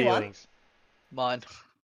I have the only one? feelings. Mine.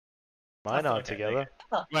 Mine aren't Okay, together.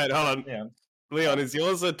 Wait, hold on. Yeah. Leon, is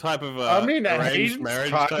yours a type of I mean, arranged Hayden's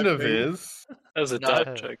marriage kind type of thing? is. That was a No.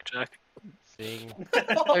 dad joke, Jack. Seeing.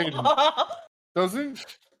 Hayden, doesn't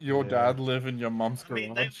your Yeah. dad live in your mum's I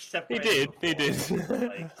mean, garage? they were He separated. did. He before,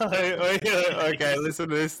 did. like, Okay, listen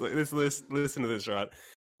to this. Listen to this. Right,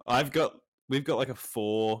 we've got like a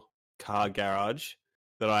 4-car garage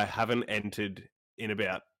that I haven't entered in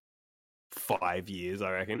about 5 years,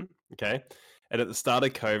 I reckon. Okay, and at the start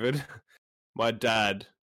of COVID, my dad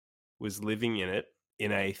was living in it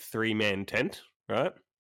in a 3-man tent. Right.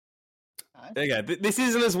 There you go. This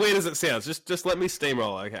isn't as weird as it sounds. Just let me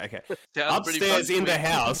steamroll. Okay. Sounds pretty Upstairs in the weird.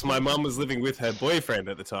 house, my mum was living with her boyfriend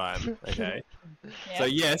at the time. Okay. So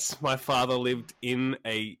yes, my father lived in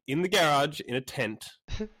the garage in a tent.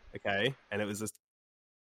 Okay, and it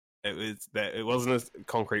wasn't a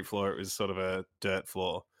concrete floor. It was sort of a dirt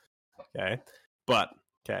floor. Okay, but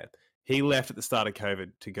okay, he left at the start of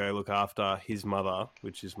COVID to go look after his mother,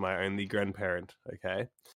 which is my only grandparent. Okay,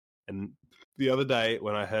 and the other day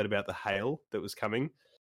when I heard about the hail that was coming,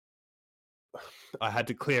 I had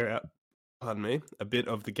to clear out, pardon me, a bit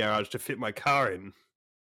of the garage to fit my car in.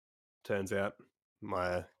 Turns out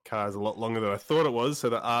my car is a lot longer than I thought it was, so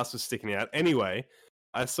the arse was sticking out. Anyway,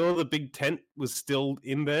 I saw the big tent was still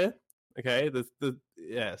in there. Okay,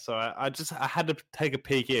 so I had to take a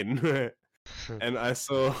peek in, and I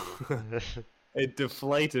saw it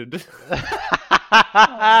deflated.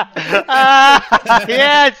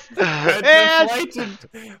 Yes! It Yes! deflated,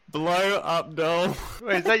 blow up doll.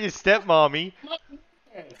 Wait, is that your stepmommy?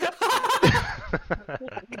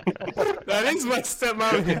 That is my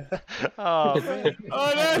stepmom. Oh, man.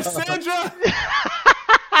 Oh no, Sandra!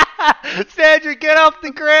 Sandra, get off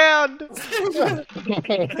the ground!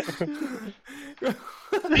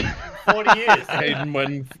 40 years. Hayden,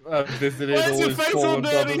 when visited Why is all your his face all fallen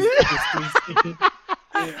dirty? brothers and sisters.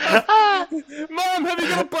 Mom, have you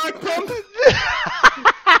got a bike pump?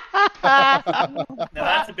 Now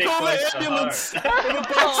that's a big Call the close to ambulance.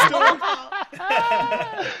 home.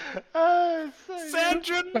 Oh, so good.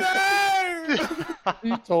 Sandra, no!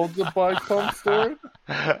 He told the bike pump story.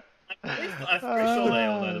 I'm pretty sure they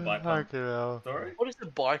all know the bike pump Fucking hell. story. What is the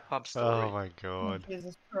bike pump story? Oh my god.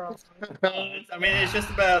 Jesus Christ. I mean, it's just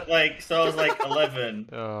about like, so I was like 11,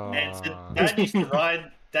 Oh. and so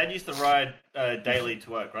Dad used to ride daily to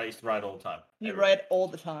work, right? He used to ride all the time. You ride all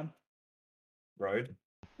the time. Road?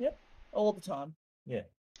 All the time. Yeah.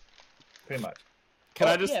 Pretty much. Can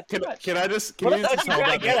Oh, I just yeah, can, pretty much. can I just What can you else just you hold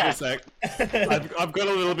trying that to there get for a sec? I've got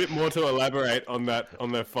a little bit more to elaborate on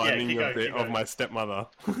the finding keep going, keep of going. my stepmother.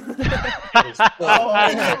 Oh.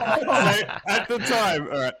 So, at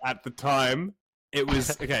the time, it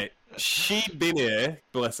was okay. She'd been here,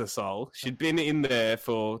 bless her soul. She'd been in there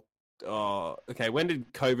for when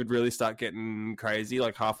did COVID really start getting crazy?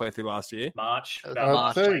 Like halfway through last year. March. I'd About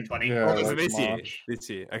March say, 2020. yeah. Or was it like this year? March. This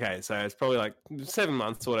year. Okay, so it's probably like 7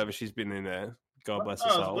 months or whatever she's been in there. God bless her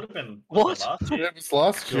No, it soul. would have been What? last year. It was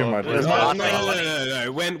last year, my God, No, dude. no, March no, no, 2020.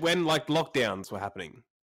 no. When like lockdowns were happening.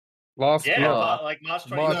 Last Yeah, year. like March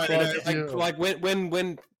 2020. March No, no, last year. like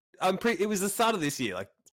when it was the start of this year, like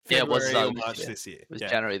Yeah, it was February the or start of March this year. this year. It was Yeah.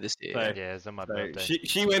 January this year. So- Yeah, it's on my So birthday.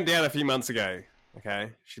 she went down a few months ago.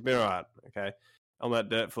 Okay, she's been alright. Okay, on that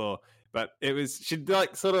dirt floor, but she'd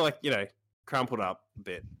like sort of like crumpled up a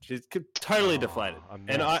bit. She's totally deflated. a And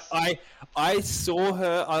mess. I saw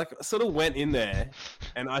her. I sort of went in there,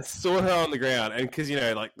 and I saw her on the ground. And because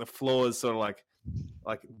like the floor is sort of like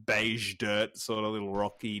beige dirt, sort of little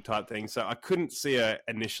rocky type thing. So I couldn't see her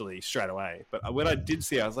initially straight away. But when I did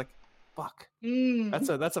see her, I was like, "Fuck, that's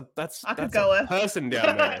I could a go with. person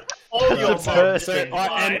down there." All your It's a moms So been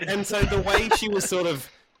fine. and so the way she was sort of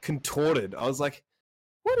contorted, I was like,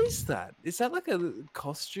 "What is that? Is that like a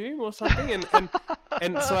costume or something?"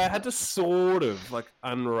 And so I had to sort of like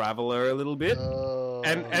unravel her a little bit.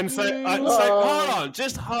 And so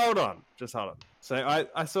hold on. So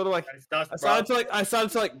I sort of like I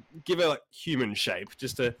started to like give her like human shape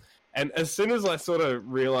and as soon as I sort of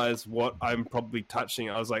realized what I'm probably touching,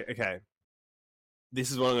 I was like, okay,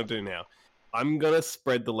 this is what I'm gonna do now. I'm gonna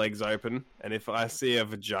spread the legs open, and if I see a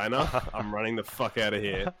vagina, I'm running the fuck out of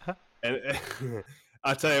here. And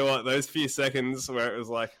I tell you what, those few seconds where it was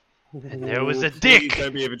like, There was a please dick.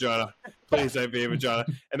 don't be a vagina. Please don't be a vagina.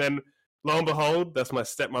 And then, lo and behold, that's my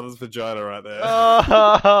stepmother's vagina right there.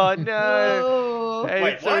 Oh no! Oh. Hey,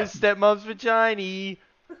 Wait, it's what? his stepmom's vagina.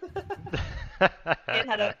 It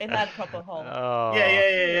had a proper hole. Oh. Yeah.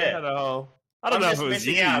 It had a hole. I don't I'm know if just it was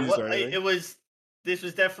missing used out. or What, anything. This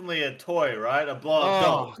was definitely a toy, right? A blow-up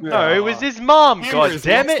doll. No, it was his mum. Humor God is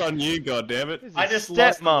damn lost it! on you, god damn it. It was I his just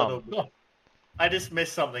lost a stepmom. little. I just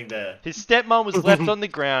missed something there, His stepmom was left on the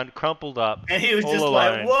ground, crumpled up, and he was all just alone.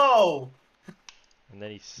 like, "Whoa!" And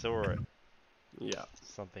then he saw it. Yeah.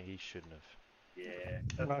 Something he shouldn't have.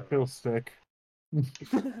 Yeah. I feel sick.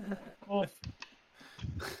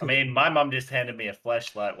 I mean, my mum just handed me a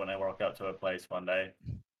flashlight when I walked up to her place one day.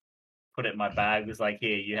 Put it in my bag. Was like,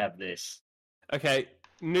 "Here, you have this." Okay,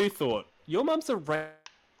 new thought. Your mum's a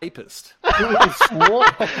rapist. Whoa.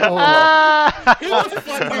 Who the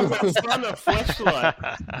fuck gives their son a flashlight?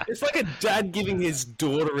 It's like a dad giving his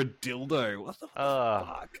daughter a dildo. What the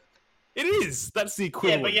fuck? It is. That's the Yeah,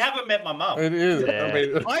 equivalent. but you haven't met my mum. It is. Yeah. I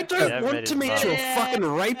mean, I don't Yeah, want met to his meet mum. your Yeah. fucking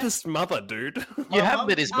rapist mother, dude. You have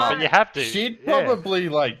met his But mum. you have to. she'd yeah. probably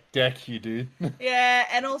like deck you, dude. Yeah,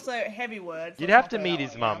 and also heavy words. You'd let's have to not go meet that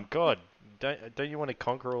his way, mum. God, don't you want to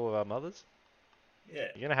conquer all of our mothers? Yeah.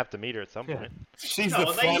 You're gonna have to meet her at some Yeah. point. She's No,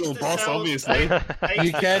 the they used final to boss, sell- obviously. They You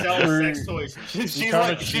used to can't sell prove- sex toys and shit. She's can't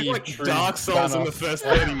like achieve true Dark Souls in banner. the first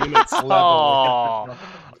 30 minutes. Oh,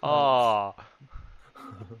 oh.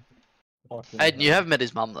 Hayden, you have met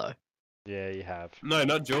his mum though. Yeah, you have. No,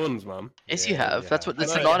 not Jordan's mum. Yes, Yeah, you have. you That's have. what.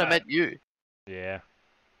 That's I the know night you I met you. Yeah,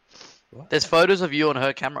 There's photos of you on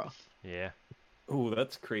her camera. yeah. Ooh,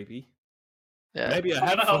 that's creepy. Yeah. Maybe I I'm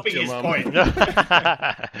have not fucked helping your his mum. point.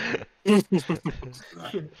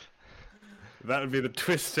 That would be the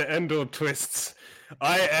twist to end all twists.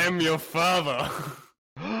 I am your father.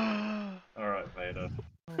 All right, Vader.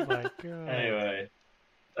 Oh my god. Anyway,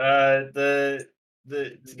 the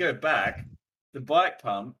to go back, the bike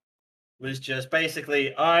pump was just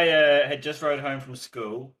basically I had just rode home from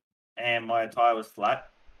school and my tire was flat,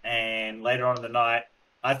 and later on in the night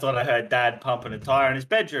I thought I heard Dad pumping a tire in his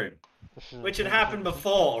bedroom, which had happened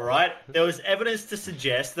before. All right, there was evidence to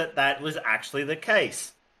suggest that that was actually the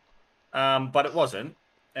case, but it wasn't,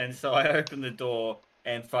 and so I opened the door.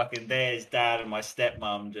 And fucking there's Dad and my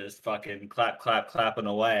stepmom just fucking clapping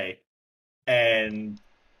away. And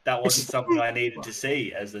that wasn't something I needed to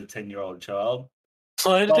see as a 10-year-old child.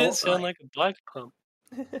 Why did Oh, it sound like a black pump?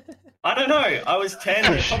 I don't know. I was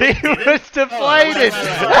 10. It She probably didn't. was deflated.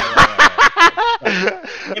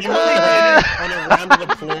 It probably didn't. On a round of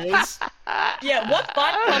applause. Yeah, what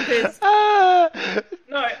bike pump is?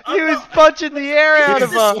 No, He was punching the air out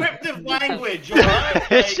It's of her. descriptive language, alright?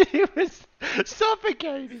 Like, She was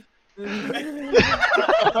suffocating.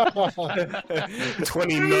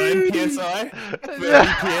 29 psi, 30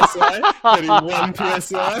 psi, 31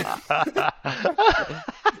 psi.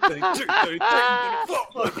 32, 33, 34.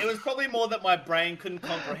 Look, it was probably more that my brain couldn't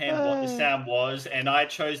comprehend what the sound was, and I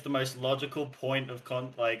chose the most logical point of It's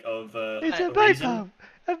a of vape reason. pump.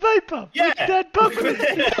 A vape pump. Yeah. It's Dad pumping.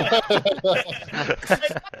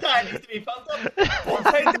 That needs to be pumped up.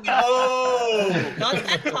 Oh, Not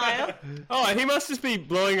that tire. Oh, he must just be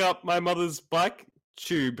blowing up my mother's bike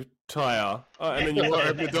tube tire. Oh, and then you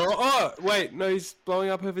open the door. Oh, wait, no, he's blowing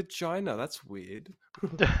up her vagina. That's weird.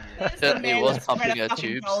 Certainly Man was just pumping spread her up fucking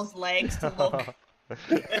tubes. Joel's legs to look.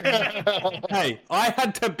 Hey, I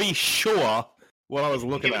had to be sure what I was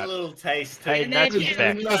looking give it at. a little taste. Hey, And that's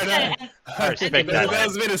then- respect. No, no. I respect There that.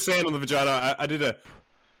 was a bit of sand on the vagina.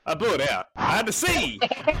 I blew it out. I had to see.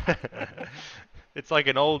 It's like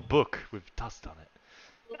an old book with dust on it.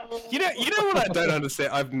 You know what I don't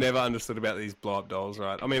understand? I've never understood about these blow-up dolls,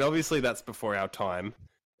 right? I mean, obviously that's before our time.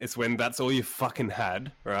 It's when that's all you fucking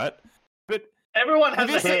had, right? But Everyone has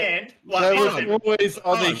Have a you hand. There Like, was always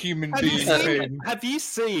other on. human have you beings. seen, Hayden. have you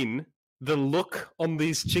seen the look on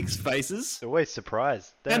these chicks' faces? They're always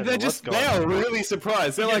surprised. They And don't know they're what's just, going they are on. really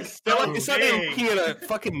surprised. They're like, It's it's so like they're big. looking at a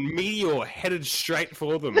fucking meteor headed straight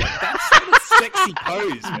for them. Like, that's not a sexy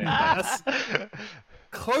pose, man.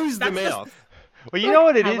 Close the That's just- mouth. Well, you know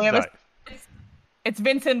what it is, However, though. It's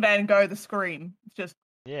Vincent Van Gogh, the Scream. It's just.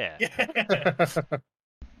 Yeah. So-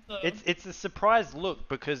 It's a surprise look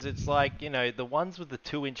because it's like, you know, the ones with the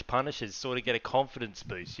 2-inch punishes sort of get a confidence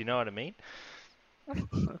boost, you know what I mean?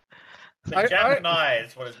 the Gemini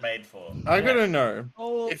is what it's made for. I gotta know,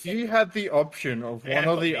 Oh, if you had the option of one Yeah,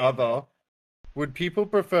 or the fucking- other, would people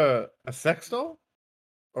prefer a sex doll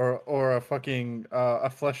or a fucking a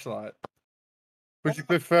fleshlight? Would you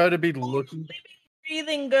prefer to be looking?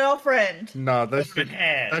 breathing girlfriend. No,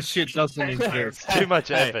 Man. that shit doesn't exist. Too much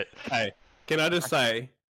Hey. effort. Hey, can I just say?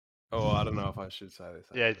 Oh, I don't know if I should say this.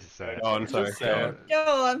 Yeah, just say it. Oh, I'm sorry. Just say it.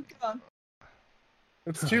 Go on, go on.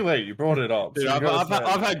 It's too late. You brought it up. Dude, so you I've gotta say it.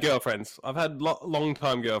 I've had girlfriends. I've had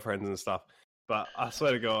long-time girlfriends and stuff. But I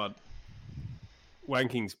swear to God,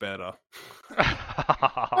 wanking's better.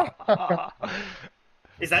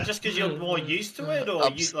 Is that just because you're more used to it, or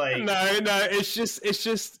you like? No, it's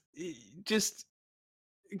just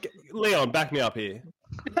Leon, back me up here.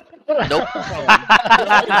 Nope. No,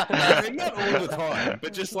 not all the time,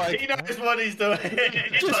 but just like He knows what he's doing.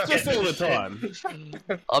 just all the time.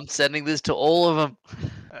 I'm sending this to all of them.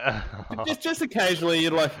 Just occasionally,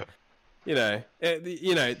 you're like, they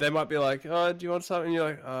might be like, "Oh, do you want something?" And you're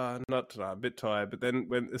like, not tonight, I'm a bit tired." But then,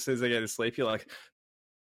 as soon as they go to sleep, you're like,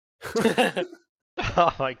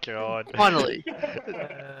 Oh my god. Finally.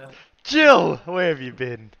 Jill, where have you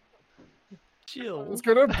been? I was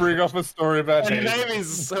gonna bring up a story about her Hayden. name is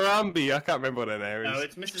Sarambi. I can't remember what her name is. No,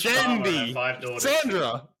 it's Mrs. Farmer and her Jendi. 5 daughters.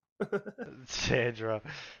 Sandra. Sandra.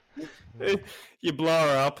 You blow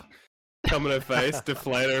her up, come in her face,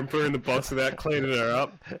 deflate her, and put her in the box without cleaning her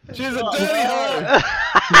up. She's a dirty hoe.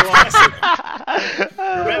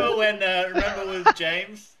 Remember with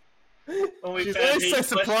James? When we She's found always so his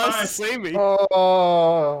surprised to flat see me.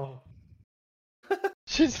 Oh.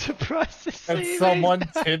 She's surprised to see And me. someone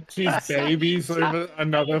tipped his babies over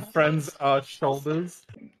another friend's shoulders.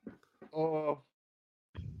 Oh.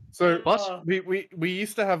 So What? we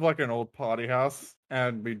used to have like an old party house,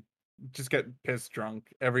 and we'd just get pissed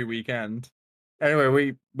drunk every weekend.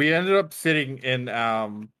 Anyway, we ended up sitting in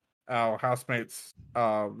our housemate's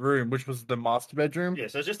room, which was the master bedroom. Yeah,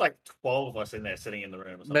 so it's just like 12 of us in there sitting in the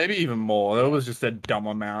room or something. Maybe even more. It was just a dumb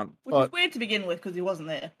amount. Which But is weird to begin with because he wasn't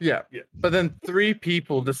there. yeah. Yeah. But then 3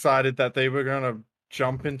 people decided that they were gonna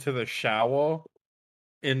jump into the shower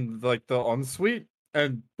in like the ensuite,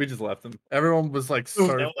 and we just left them. Everyone was like so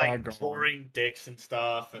They were far like gone. pouring dicks and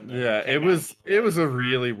stuff. And then Yeah, came it out was and- a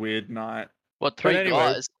really weird night. What, 3 anyway.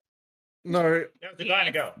 guys? No, Yeah, the guy and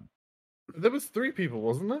a girl. there was 3 people,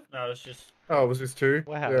 wasn't there? No, it's just. Oh, it was just 2.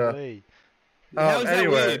 Wow. Yeah. Lee. How is that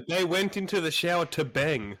Anyway, weird? They went into the shower to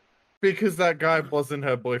bang. because that guy wasn't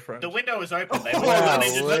her boyfriend. The window was open. They were Wow,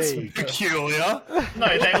 literally just. Lee. Peculiar. No,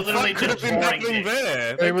 they were literally That could have just been pouring happening dicks.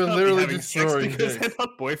 there. They were can't be literally having just sex throwing because dicks. they're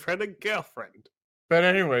not boyfriend and girlfriend. But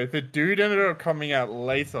anyway, the dude ended up coming out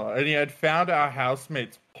later, and he had found our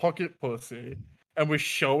housemate's pocket pussy, and was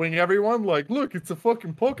showing everyone, like, look, it's a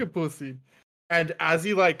fucking pocket pussy. And as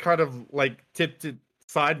he, like, kind of, like, tipped it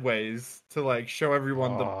sideways to, like, show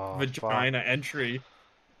everyone Oh, the vagina entry,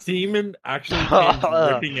 semen actually came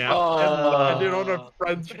Oh. ripping out and landed on a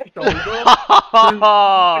friend's shoulder.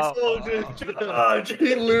 Oh.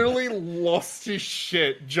 He literally lost his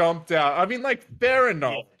shit, jumped out. I mean, like, fair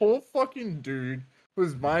enough. Poor fucking dude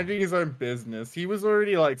was minding his own business. He was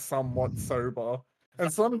already, like, somewhat sober.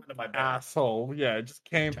 And some asshole, just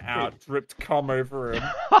came out, dripped cum over him.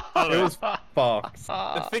 It was fucked.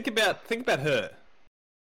 But think about her.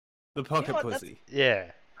 The pocket You know what, pussy.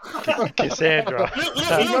 Yeah. Cassandra.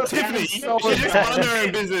 Look, Tiffany. She just minded her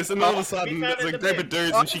own business, and all of a sudden We found there's it a in group the of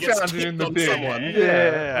dudes, and she I gets found it in kicked the on bin. someone.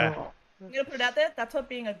 Yeah. I'm gonna put it out there. That's what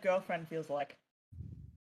being a girlfriend feels like.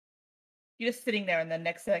 You're just sitting there, and the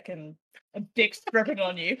next second, a dick's dripping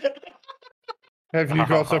on you. Have you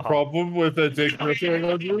got a problem with a dick dripping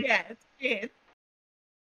on you? Yeah, it's weird.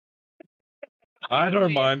 I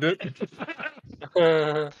don't mind it. Just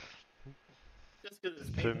 'cause it's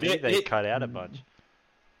For me. me, they cut out a bunch.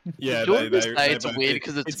 Yeah, Do you want to say they it's both weird did.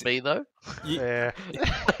 because it's me, though? Yeah.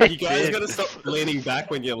 You guys got to stop leaning back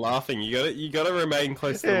when you're laughing. You got to remain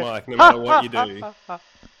close to the mic, no matter what you do.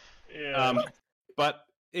 Yeah. But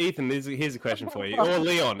Ethan, here's a question for you, or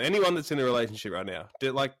Leon, anyone that's in a relationship right now.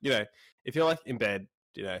 If you're like in bed,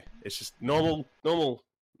 it's just normal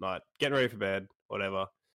night, getting ready for bed, whatever.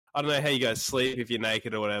 I don't know how you guys sleep if you're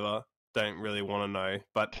naked or whatever. Don't really want to know.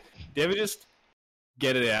 But do you ever just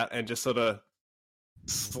get it out and just sort of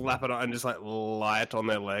slap it on and just like lie it on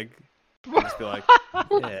their leg? And just be like,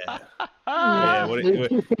 yeah. What do you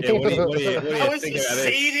That was think the about this?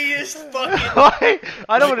 seediest fucking.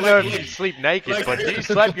 I don't want to know Like- if you sleep naked, like- but do you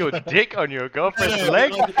slap your dick on your girlfriend's No,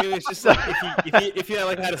 leg? like, it's just like if you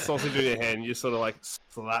like had a sausage in your hand, you just sort of like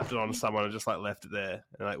slapped it on someone and just like left it there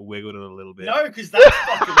and like wiggled it a little bit. No, because that's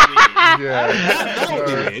fucking weird. Yeah. That would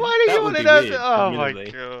be weird. Why do That you would want to be know? weird, Oh my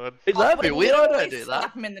admittedly. god. Is that be weird? I don't do that.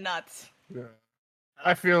 Slap him in the nuts. Yeah.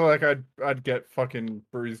 I feel like I'd get fucking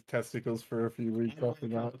bruised testicles for a few weeks after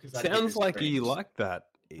that. Sounds like you like that,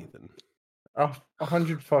 Ethan.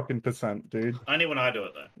 100% dude. Only when I do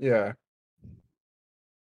it though. Yeah.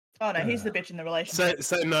 Oh no, he's the bitch in the relationship.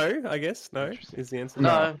 So no, I guess no is the answer.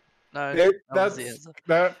 No, no. It, that was the answer.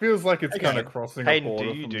 that feels like it's Okay. kind of crossing a Hayden,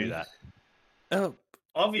 border do you for do me. that? Oh,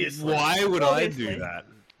 Obviously. why would Obviously. I do that?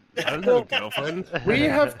 I don't have a girlfriend. We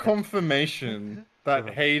have confirmation that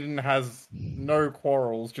Hayden has no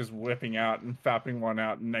quarrels just whipping out and fapping one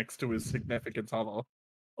out next to his significant other.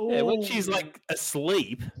 Yeah, when she's Ooh. like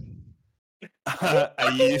asleep.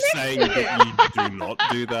 Are you saying that you do not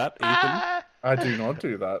do that, Ethan? I do not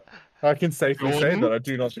do that. I can safely say Jordan? that I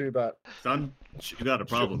do not do that. Son, you got a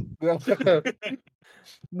problem.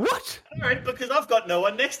 What? Alright, because I've got no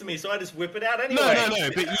one next to me, so I just whip it out anyway. No,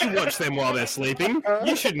 but you watch them while they're sleeping.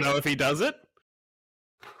 You should know if he does it.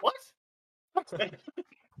 What?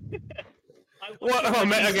 What? Oh,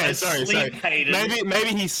 okay, sorry. Hayden. Maybe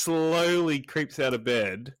he slowly creeps out of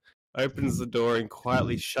bed, opens the door, and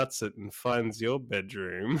quietly shuts it, and finds your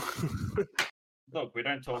bedroom. Look, we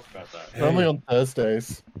don't talk about that. Only on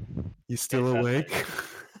Thursdays. You still awake?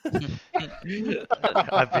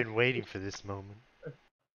 I've been waiting for this moment.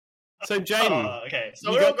 So, Jayden, Oh, okay,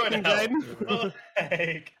 so you we're all got going to hell.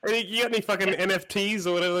 Jayden? Like, You got any fucking NFTs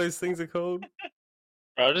or whatever those things are called?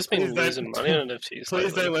 Bro, I've just been Please don't- losing money on NFTs. Please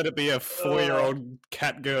lately. don't let it be a 4-year-old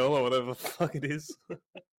cat girl or whatever the fuck it is.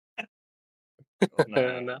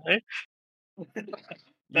 no. No.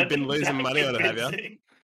 You've been losing money on it, have you? convincing.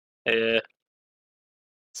 Yeah.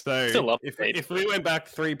 So Still up if to date. if we went back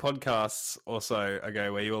 3 podcasts or so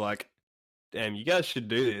ago where you were like, damn, you guys should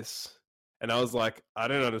do this. And I was like, I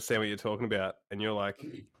don't understand what you're talking about. And you're like,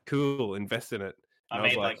 cool, invest in it. And I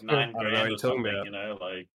was made like I don't 9 know what grand you're or talking something, about. you know,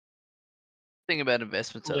 like, Thing about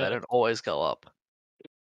investments are Yeah. they don't always go up.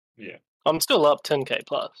 yeah. I'm still up 10k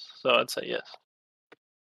plus, so I'd say yes.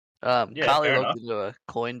 Yeah, Carly fair logged into a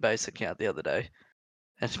Coinbase account the other day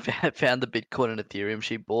and found the Bitcoin and Ethereum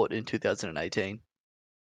she bought in 2018.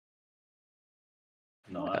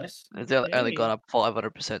 Nice. It's only Hey. gone up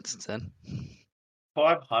 500% since then.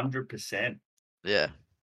 500%. Yeah,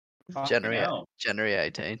 January Hell. January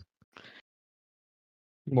 18.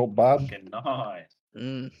 Not bad. Fucking nice.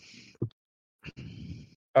 Mm.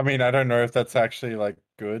 I mean, I don't know if that's actually like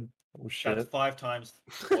good or shit. That's 5 times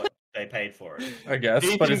what they paid for it. I guess,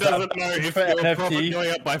 but Ethan is that doesn't know bad if for your profit NFT?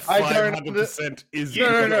 going up by I don't 500% is You No,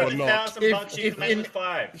 good no, or put not. $1,000, you If can make in- it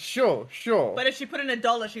 5. Sure. But if she put in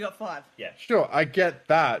 $1, she got 5. Yeah. Sure, I get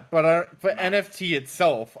that, but for No. NFT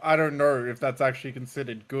itself, I don't know if that's actually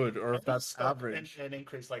considered good or if that's Stock average. An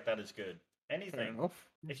increase like that is good. Fair Anything. enough.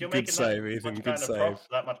 If you're Good making save, that Ethan, much good kind of save.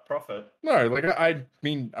 that much profit, No, like I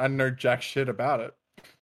mean, I know jack shit about it.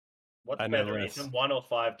 what's I know better, less. Ethan? $1 or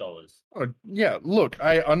 $5? Oh, yeah, look,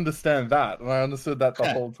 I understand that, and I understood that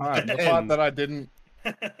the whole time. The part Depends. that I didn't,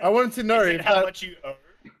 I wanted to know Is it if how that, much you owe?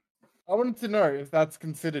 I wanted to know if that's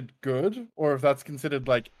considered good or if that's considered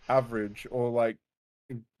like average or like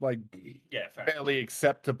Yeah, fair. fairly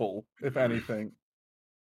acceptable, if anything.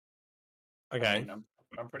 I Okay. mean,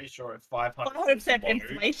 I'm pretty sure if 500 100%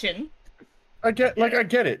 inflation. I get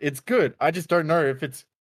it. It's good. I just don't know if it's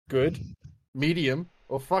good, medium,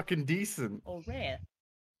 or fucking decent. Or rare.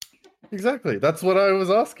 Exactly. That's what I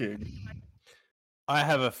was asking. I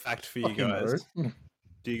have a fact for you Fucking guys. nerd.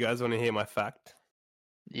 Do you guys want to hear my fact?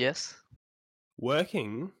 Yes.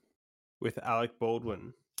 Working with Alec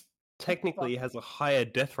Baldwin technically has a higher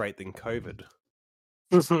death rate than COVID.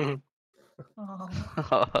 Oh,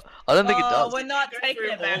 I don't think it Oh, does. we're not Go taking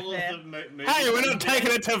through it back all of there. the movies Hey, we're that not he taking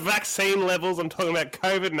did. it to vaccine levels. I'm talking about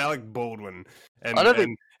COVID and Alec Baldwin and I don't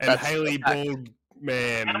think and that's Haley a fact.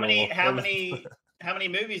 Baldman. How many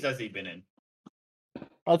movies has he been in?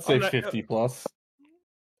 I'd say I'm not- 50 plus.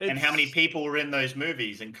 And how many people were in those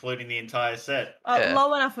movies, including the entire set? Yeah.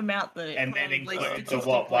 Low enough amount that it And then probably include the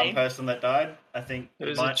one statistically- person that died? I think It it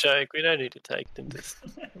was a might... joke. We don't need to take them to.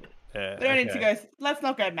 Yeah, We don't need to okay. go. Let's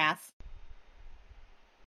not go math.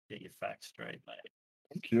 Get your facts straight, mate.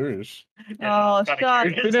 I'm curious. Oh, I'm kinda shut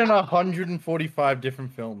It's curious. been in 145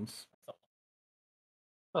 different films.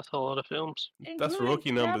 That's a lot of films. That's Including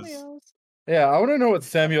rookie numbers. cameos. Yeah, I want to know what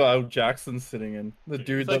Samuel L. Jackson's sitting in. The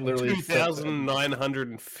dude It's that like literally sets it.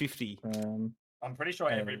 2,950. I'm pretty sure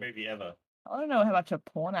every Um, movie ever. I don't know how much a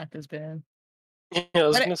porn actor's been in. Yeah, I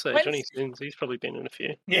was When it- going to say when- Johnny Sins. He's probably been in a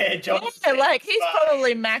few. Yeah, John. Yeah, like he's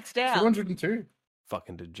probably maxed out. 202.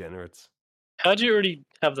 Fucking degenerates. How'd you already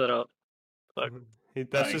have that up? Like-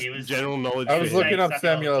 That's No, just he was- general knowledge. I for was you. looking up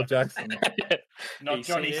Samuel L. Samuel L. Jackson. Not He's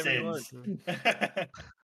Johnny seen every Sins.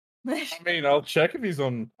 I mean, I'll check if he's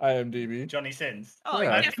on IMDb. Johnny Sins. Oh,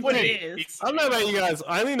 Yeah. he definitely is. I don't know about you guys.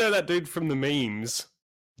 I only know that dude from the memes.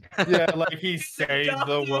 Yeah, like he He's a saved doctor,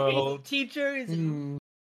 the he's a world. teacher. He's Hmm.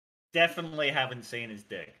 Definitely haven't seen his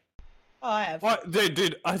dick. Oh, I have. What,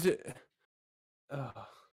 dude? I did. Oh,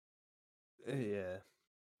 yeah.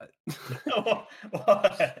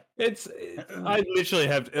 What? It's. I literally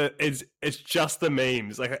have. It's just the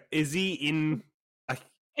memes. Like, is he in?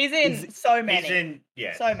 He's in Is- so many. He's in,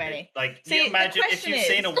 yeah. So many. Like, See, you the imagine if question you've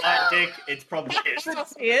seen is- a white dick, it's probably his.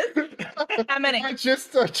 He is? How many? I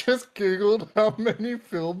just googled how many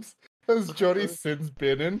films has Johnny Sins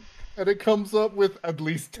been in? And it comes up with at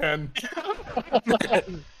least 10.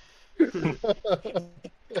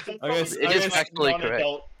 I guess It is factually correct.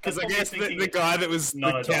 because I guess the guy that was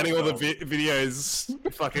counting all the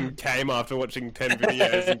videos fucking came after watching 10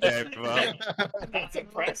 videos and gave up. That's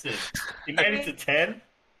impressive. He made it to 10.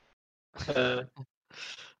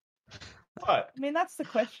 What? I mean, that's the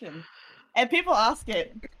question. And people ask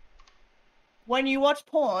it. When you watch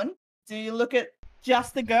porn, do you look at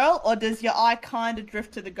just the girl, or does your eye kind of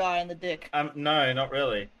drift to the guy and the dick? No, not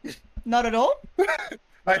really. Not at all?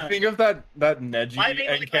 I think of that Neji I think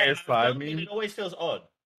like NKSI meme. it always feels odd.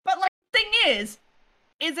 But, like, the thing is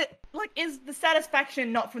it, like, is the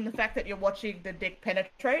satisfaction not from the fact that you're watching the dick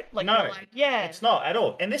penetrate? Like, No, you're like, yeah. It's not at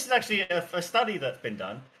all. And this is actually a study that's been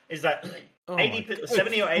done, is that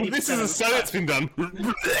 70 or 80%... This is a study that's been done.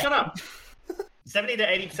 Shut up! 70 to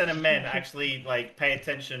 80% of men actually, like, pay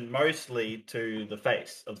attention mostly to the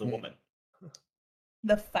face of the woman.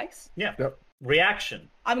 The face? Yeah. Yep. Reaction.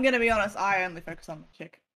 I'm gonna be honest, I only focus on the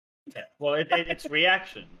chick. Yeah. Well, it's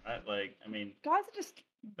reaction, right? Like, I mean, Guys are just...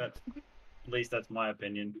 at least that's my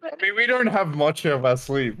opinion. I mean, we don't have much of our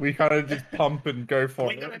sleep. We kind of just pump and go for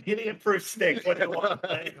We got a it. helium-proof stick. What do you want?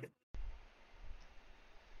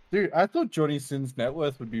 Dude, I thought Johnny Sins' net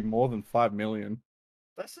worth would be more than 5 million.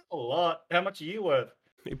 That's a lot. How much are you worth?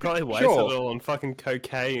 He probably wasted Sure. it all on fucking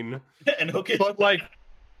cocaine. And hookers. But, like,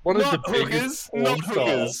 one of Not the hookers, biggest not porn stars.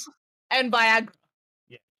 hookers. And Viagra.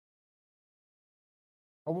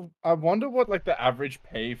 I wonder what, like, the average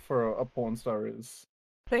pay for a porn star is.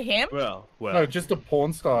 For him? Well, No, just a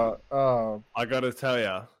porn star. I gotta tell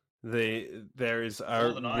ya, there is More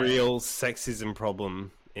a than I real sexism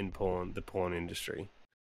problem in the porn industry.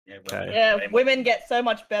 Yeah, Okay. Yeah, women get so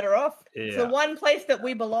much better off. It's the Yeah. one place that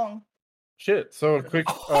we belong. Shit. So a quick,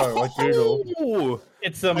 like Google. Ooh.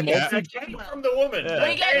 It's a Okay. multi. From the woman. Yeah.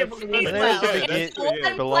 We get From the paid woman. well. Yeah, It's the yeah,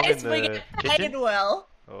 one belong place in we the get paid kitchen? well.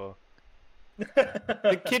 Or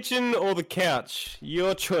The kitchen or the couch,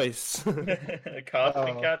 your choice.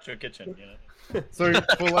 Carpet, couch, or kitchen. You know? So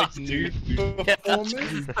for like new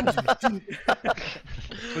performers,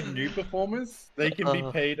 for new performers, they can be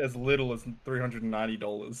paid as little as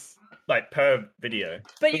 $390 Like per video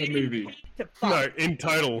But for you the didn't movie. pay to No, fuck. in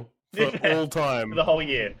total for Yeah. all time. for the whole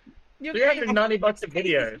year. You're $390 a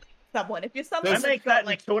video. someone. If you're someone There's- I that's make got that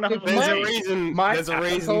like like 2.5 There's a days. reason. My There's a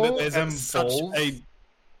reason that asshole there's and such balls. a.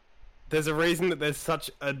 There's a reason that there's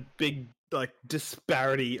such a big like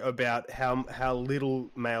disparity about how little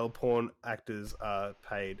male porn actors are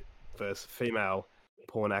paid versus female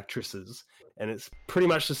porn actresses, and it's pretty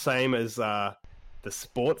much the same as the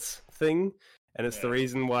sports thing, and it's the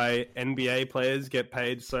reason why NBA players get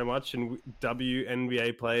paid so much, and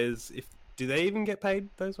WNBA players, do they even get paid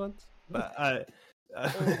those ones? But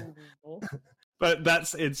but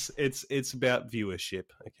that's it's about viewership,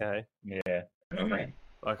 okay? Yeah.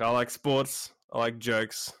 Like I like sports, I like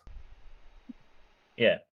jokes.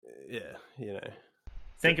 Yeah. Yeah, you know.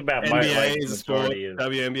 Think about NBA is a sport, majority of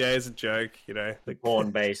WNBA is a joke, you know. the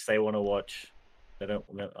porn base they want to watch. They don't.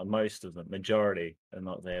 Most of them, majority, are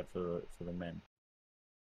not there for the men.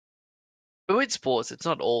 But with sports, it's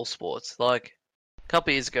not all sports. Like a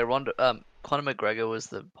couple of years ago, Conor McGregor was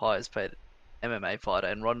the highest paid MMA fighter,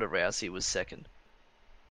 and Ronda Rousey was second.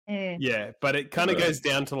 Yeah, but it kind of goes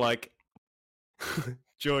down to like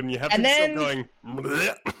Jordan, you have And to then- stop going.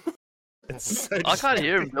 "Bleh." It's so I can't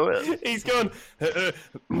hear him do it. He's going.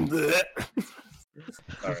 "Bleh."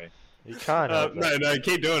 Sorry. you can't help it. No,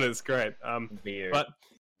 keep doing it. It's great. Beer. But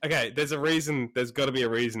okay, there's a reason. There's got to be a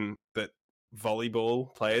reason that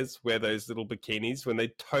volleyball players wear those little bikinis when they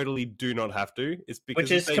totally do not have to. It's because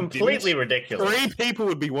Which if is they completely didn't, ridiculous. 3 people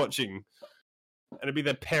would be watching, and it'd be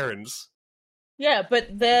their parents. Yeah,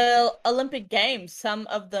 but the Olympic Games, some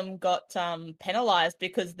of them got penalized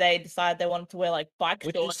because they decided they wanted to wear like bike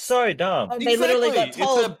Which shorts. is so dumb. And they literally got Exactly.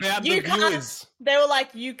 told, It's about you the can't. viewers. They were like,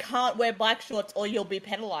 you can't wear bike shorts or you'll be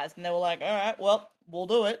penalized. And they were like, all right, well, we'll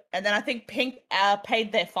do it. And then I think Pink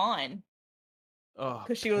paid their fine Oh,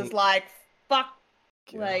 because she was Pink. like, fuck,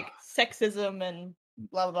 God. like sexism and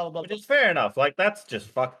blah, blah, blah, blah. Which is fair enough. Like that's just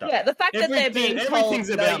fucked up. Yeah, the fact that they're Everything- being told, everything's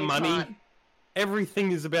no, about you money. can't.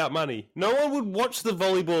 Everything is about money. No one would watch the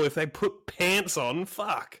volleyball if they put pants on.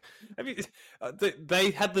 Fuck.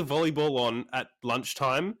 They had the volleyball on at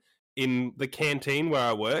lunchtime in the canteen where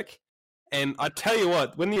I work, and I tell you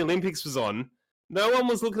what, when the Olympics was on, no one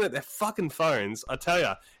was looking at their fucking phones. I tell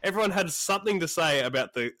you, everyone had something to say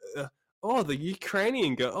about the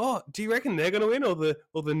Ukrainian girl. Oh, do you reckon they're going to win, or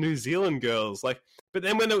the New Zealand girls? Like, but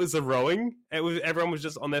then when it was the rowing, everyone was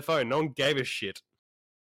just on their phone. No one gave a shit.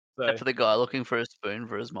 So, Except for the guy looking for a spoon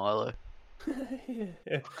for his Milo. Where's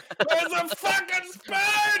the fucking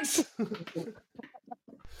spoons?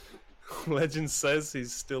 Legend says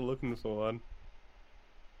he's still looking for one.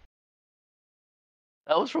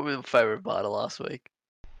 That was probably my favourite part of last week.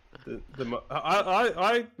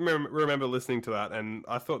 I remember listening to that, and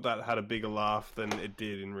I thought that had a bigger laugh than it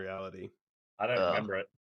did in reality. I don't remember it.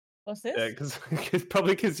 What's this? Yeah,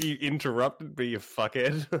 because you interrupted me, you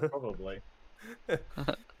fuckhead. Probably.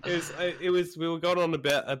 It was we were going on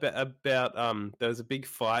about there was a big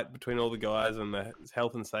fight between all the guys and the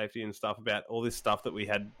health and safety and stuff about all this stuff that we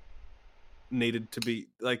had needed to be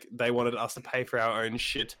like they wanted us to pay for our own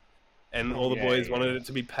shit. And all the boys wanted it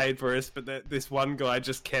to be paid for us, but this one guy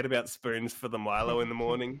just cared about spoons for the Milo in the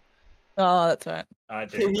morning. Oh, that's right. I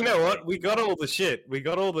do. And you know what? We got all the shit. We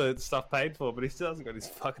got all the stuff paid for, but he still hasn't got his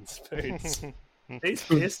fucking spoons. He's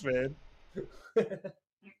pissed, man.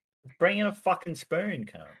 Bring in a fucking spoon,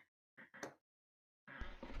 cunt.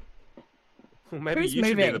 Well, maybe Who's you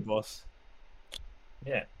should be moving? the boss.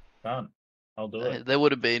 Yeah, done. I'll do it. There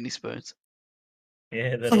wouldn't be any spoons.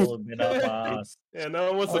 Yeah, that'll all have been up my ass. Yeah, no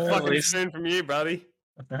one wants a Oh, fucking at least- spoon from you, buddy.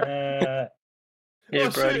 Uh, Yeah, Oh,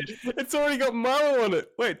 Brody. shit, it's already got Milo on it.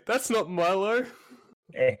 Wait, that's not Milo.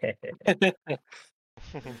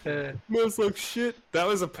 Smells like shit. That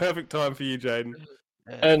was a perfect time for you, Jayden.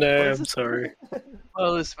 I know, What is I'm it? sorry.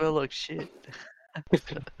 Oh, they smell like shit.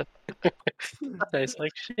 Tastes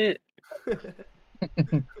like shit.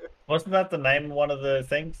 wasn't that the name of one of the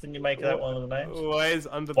things? Didn't you make that one of the names? Why is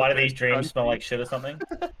under Why the do these bed dreams smell crunchy? like shit or something?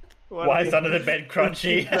 Why is under the bed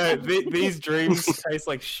crunchy? No, these dreams taste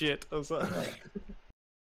like shit. I was like...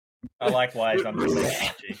 I like why is under the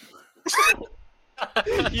bed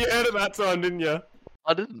crunchy. You heard it that time, didn't you?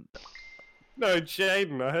 I didn't. No,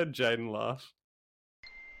 Jayden. I heard Jayden laugh.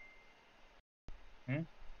 Hmm?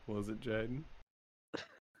 Was it Jayden?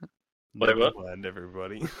 Whatever. Never mind,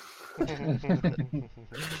 everybody.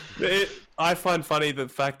 I find funny the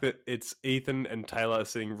fact that it's Ethan and Taylor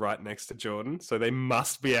sitting right next to Jordan, so they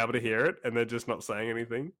must be able to hear it, and they're just not saying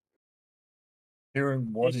anything.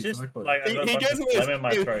 Hearing what It's just exactly? like I've got a bunch of phlegm in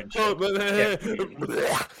my throat.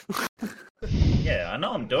 Yeah, I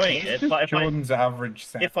know I'm doing it, but Jordan's average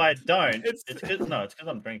sound. if I don't, It's- it's because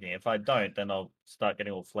I'm drinking. If I don't, then I'll start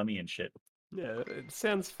getting all phlegmy and shit. Yeah, it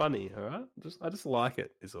sounds funny, alright? I just like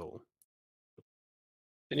it, is all.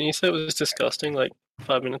 Didn't you say it was disgusting like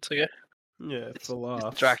 5 minutes ago? Yeah, it's a laugh. He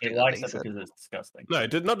Distracting. I likes think it so. because it's disgusting. No,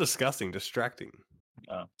 not disgusting, distracting.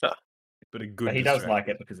 Oh. But a good But he does distraction. like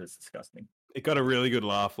it because it's disgusting. It got a really good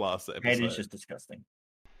laugh last episode. Hayden's just disgusting.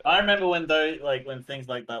 I remember when when things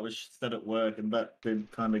like that was said at work, and that did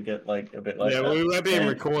kind of get like a bit like. Yeah, we were being Yeah.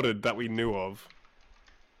 recorded that we knew of.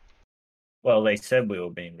 Well, they said we were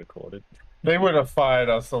being recorded. They would have fired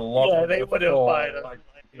us a lot. Yeah, they would have before, fired us. Like,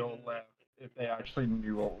 your left if they actually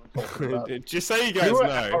knew what we're talking about. Just so you We guys were know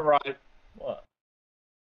outright. What?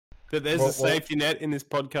 that there's a Well- safety net in this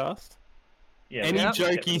podcast. Yeah. Any we-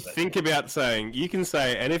 joke you think about saying, you can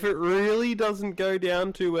say, and if it really doesn't go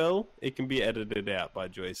down too well, it can be edited out by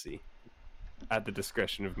Joicey. At the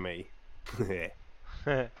discretion of me.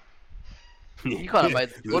 You kind of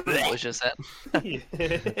made what it was just that.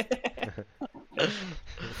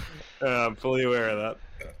 I'm fully aware of that.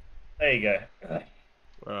 There you go.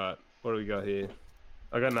 Alright, what do we got here?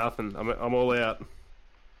 I got nothing. I'm all out.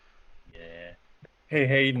 Yeah. Hey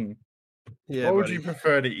Hayden, Yeah, what would buddy. you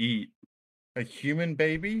prefer to eat? A human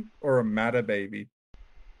baby or a matter baby?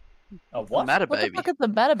 Oh, what? Matter What baby. the fuck is the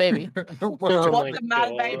matter, baby? Oh What my the matter,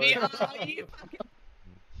 God. baby? Oh, you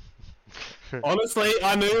Honestly,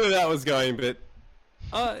 I knew where that was going, but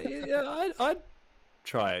I'd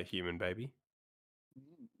try a human baby.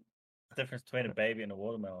 The difference between a baby and a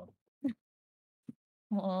watermelon.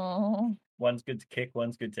 Oh, One's good to kick,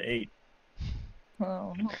 one's good to eat.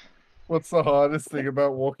 oh. What's the hardest thing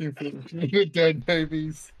about walking through dead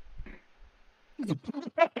babies?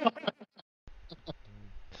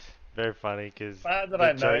 Very funny because How did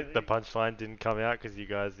I know? the punchline didn't come out because you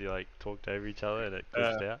guys like talked over each other and it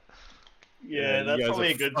glitched out. Yeah, you that's guys probably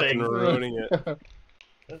are a good fucking thing. ruining it.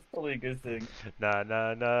 That's probably a good thing. Nah,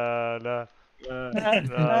 nah, nah, nah. Uh,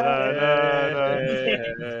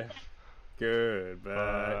 Yeah. Good, but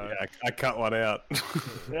yeah, I cut one out.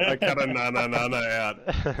 I cut a no out.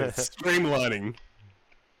 It's streamlining.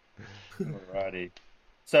 Alrighty.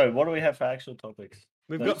 So, what do we have for actual topics?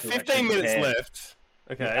 We've Those got who 15 actually minutes prepared. left.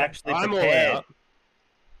 Okay, actually I'm prepared. all out.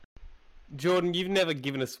 Jordan, you've never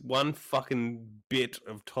given us one fucking bit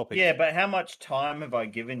of topic. Yeah, but how much time have I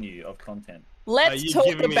given you of content? Let's You've talk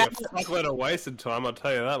given me a about fuckload of wasted time, I'll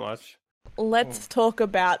tell you that much. let's talk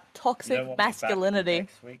about You toxic don't want me back masculinity.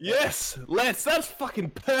 next week? Yes, let's. That's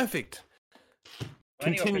fucking perfect.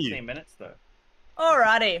 Only got Continue. 15 minutes though.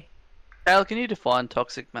 Alrighty. Al, can you define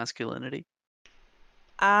toxic masculinity?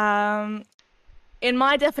 In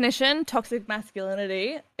my definition, toxic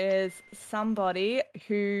masculinity is somebody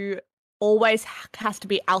who always has to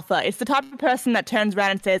be alpha. It's the type of person that turns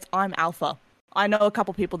around and says, "I'm alpha." I know a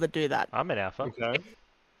couple people that do that. I'm an alpha. Okay.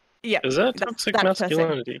 Yeah. Is that toxic that person.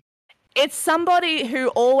 masculinity? It's somebody who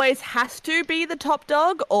always has to be the top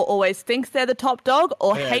dog, or always thinks they're the top dog,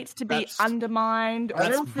 or Yeah, hates to be that's- undermined. I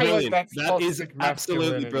That's don't feel like brilliant. that's That is toxic absolutely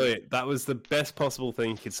masculinity. brilliant. That was the best possible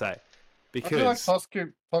thing you could say. I feel like Because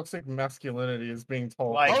toxic masculinity is being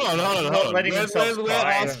told. Like- hold on. not letting themselves We're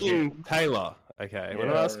cry and asking Taylor. Okay, we're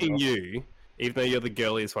not Yeah, asking yeah. you, even though you're the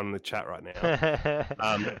girliest one in the chat right now.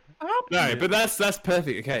 That's No, but that's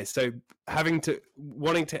perfect. Okay, so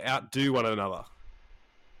wanting to outdo one another.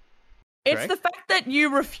 It's correct? the fact that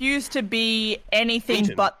you refuse to be anything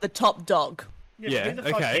Hayden. but the top dog. Yeah. Who the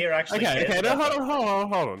fuck Okay. here actually Okay. cares No, about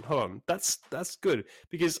hold on. That's good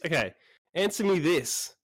because answer me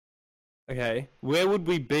this. Okay, where would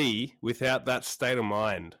we be without that state of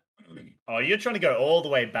mind? that? Oh, you're trying to go all the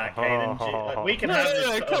way back, Hayden. Like, we can have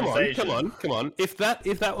this conversation. Come on. If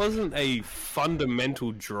that wasn't a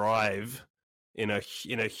fundamental drive in a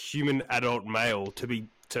human adult male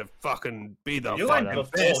to fucking be the You're like fucking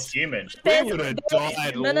before best, human. we would have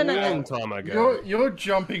died No, no, no. long time ago. You're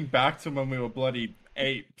jumping back to when we were bloody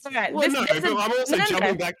apes. Okay, Well, no, there's but a- I'm also no.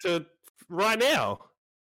 jumping back to right now.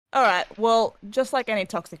 All right. Well, just like any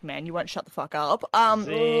toxic man, you won't shut the fuck up.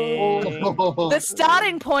 The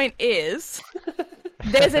starting point is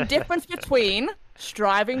there's a difference between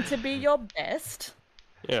striving to be your best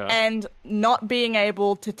Yeah. and not being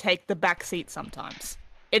able to take the back seat sometimes.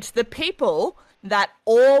 It's the people that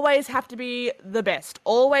always have to be the best,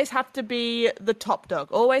 always have to be the top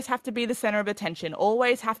dog, always have to be the center of attention,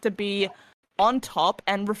 always have to be on top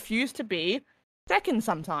and refuse to be second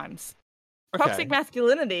sometimes. Okay. Toxic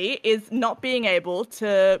masculinity is not being able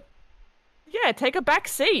to, take a back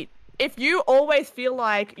seat. If you always feel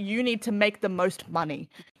like you need to make the most money,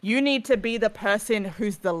 you need to be the person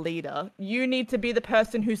who's the leader, you need to be the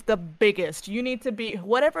person who's the biggest, you need to be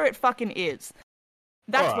whatever it fucking is.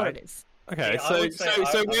 That's what Alright. it is. Okay, Yeah, I would say-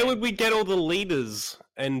 so I where mean- would we get all the leaders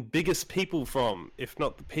and biggest people from, if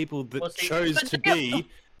not the people that Well, see, chose but to yeah, be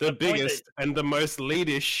the point biggest and the most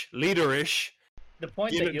leaderish? The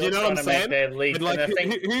point Do that you you're know what trying I'm to make saying? there, Lee, And like, and I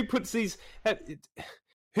think who puts these?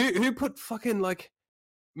 Who put fucking like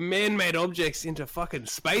man-made objects into fucking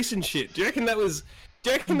space and shit? Do you reckon that was?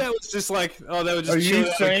 Do you reckon that was just like, oh, they were Are just you chilling on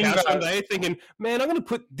the saying couch one that- day thinking, man, I'm gonna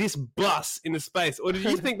put this bus into space, or did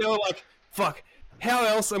you think they were like, fuck? How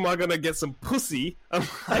else am I gonna get some pussy?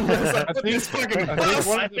 Unless I put this fucking bus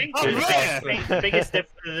I think up there?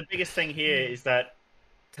 the biggest thing here is that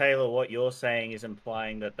Taylor, what you're saying is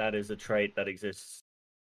implying that is a trait that exists,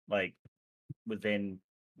 like within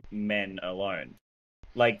men alone.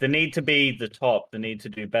 Like the need to be the top, the need to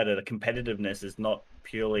do better, the competitiveness is not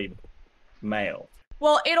purely male.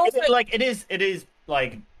 Well, it also It is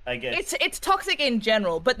like I guess it's toxic in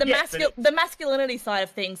general, but the Yeah, but the masculinity side of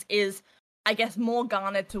things is, I guess, more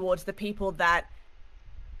garnered towards the people that,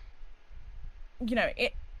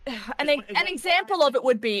 an example of it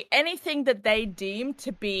would be anything that they deem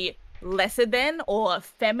to be lesser than or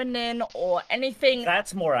feminine or anything.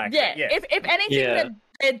 that's more accurate. Yeah. If anything Yeah. that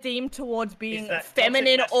they're deemed towards being that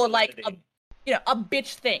feminine toxic or like a masculinity. a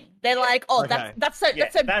bitch thing, they're like, oh, Okay. that's so Yeah,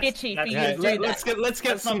 that's- bitchy for that's- you Okay, to do let's that.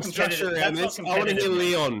 get That's some not structure competitive. around That's this. not I want to hear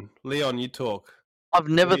competitive. Leon. Leon, you talk. I've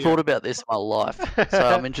never Yeah. thought about this in my life, so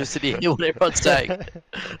I'm interested to hear what everyone's saying.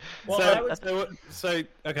 Well, I would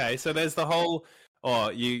So there's the whole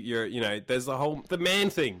there's the whole the man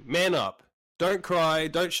thing, man up, don't cry,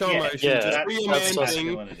 don't show emotion, yeah, just that's be a that's man toxic. thing,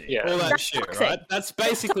 masculinity. Yeah. all that That's shit, toxic. right? That's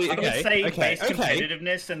basically I would say base okay.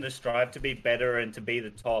 competitiveness and the strive to be better and to be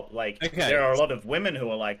the top. Like Okay. there are a lot of women who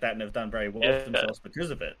are like that and have done very well Yeah. for themselves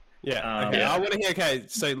because of it. Yeah, okay. Yeah. I want to hear. Okay,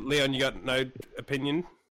 so Leon, you got no opinion?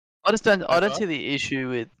 I don't see the issue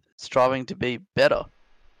with striving to be better.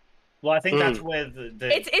 Well, I think that's where the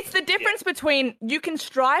It's the difference between you can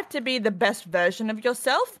strive to be the best version of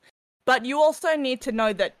yourself, but you also need to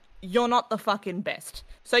know that you're not the fucking best.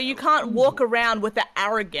 So you can't walk around with the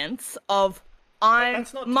arrogance of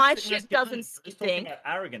that's not my toxic shit masculinity. doesn't We're just talking stink. about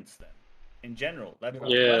arrogance then, in general. That's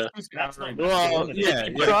Yeah. That's not Well, masculinity.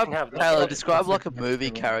 yeah. Taylor, describe like a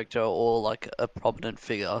movie character or like a prominent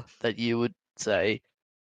figure that you would say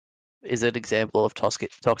is an example of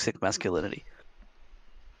toxic masculinity.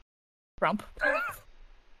 Trump.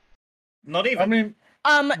 Not even. I mean,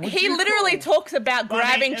 Would He you literally call- talks about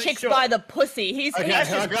grabbing chicks sure. by the pussy. He's Okay,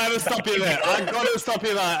 I gotta stop you there. I gotta stop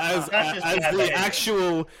you there. As That's just the bad behavior.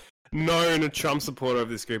 actual known a Trump supporter of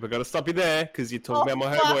this group. I got to stop you there because you're talking about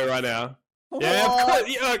my fuck. homeboy right now. Yeah, of course.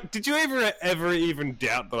 Yeah, did you ever even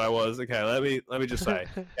doubt that I was? Okay, let me just say.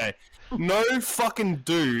 Okay, no fucking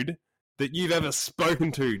dude that you've ever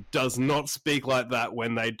spoken to does not speak like that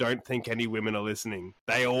when they don't think any women are listening.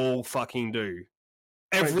 They all fucking do.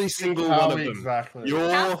 Every single one of them. Exactly.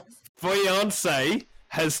 Your fiance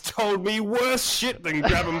has told me worse shit than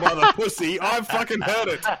grab him by the pussy. I've fucking heard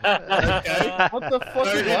it. Okay? What the fuck?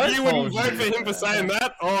 So have I if you wouldn't told vote you? for him for saying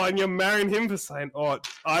that, and you're marrying him for saying,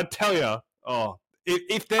 I tell you,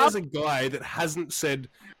 if there's a guy that hasn't said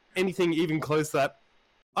anything even close to that,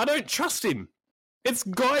 I don't trust him. It's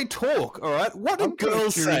guy talk, all right? What do I'm kinda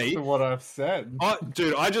girls curious say? to what I've said.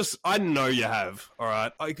 Dude, I know you have, all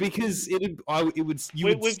right? Because you would We've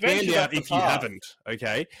stand ventured out off the if you path. haven't,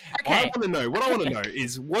 okay? Okay. What I want to know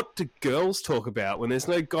is what do girls talk about when there's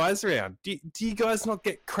no guys around? Do you guys not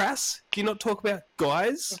get crass? Do you not talk about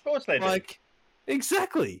guys? Of course they do. Like,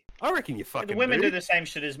 exactly. I reckon you The fucking women do do. the same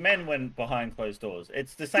shit as men when behind closed doors.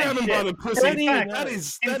 It's the same Grab 'em by shit. the pussy. In fact, That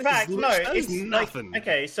is it's nothing. like,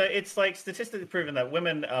 okay, so it's like statistically proven that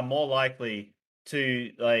women are more likely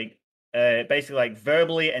to basically like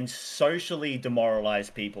verbally and socially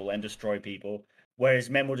demoralize people and destroy people,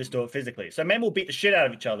 whereas men will just do it physically. So men will beat the shit out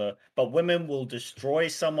of each other, but women will destroy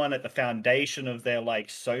someone at the foundation of their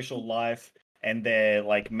like social life and their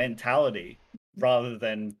like mentality rather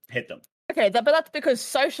than hit them. Okay, but that's because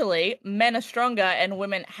socially, men are stronger and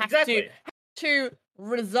women have to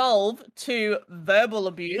resolve to verbal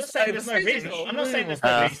I'm abuse not saying over there's no reason. physical. I'm not saying there's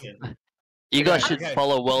no reason. You guys should Okay.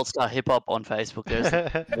 follow World Star Hip Hop on Facebook.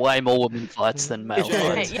 There's way more women fights than male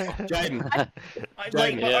Jayden. fights. Jayden. Like,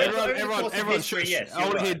 Jayden. but Yeah. over the course of Everyone, history, shush. yes, I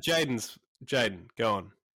want to hear you're right. Jayden, go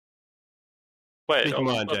on. Wait, Speak your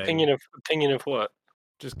mind, Jayden. opinion of what?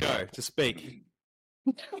 Just go. Just speak.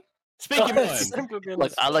 Speak your mind.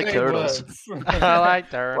 Like, I like Say turtles. words. I like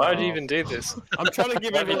turtles. Why do you even do this? I'm trying to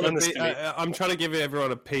give Why do you everyone. do this to me? I'm trying to give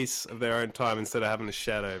everyone a piece of their own time instead of having to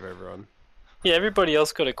shout over everyone. Yeah, everybody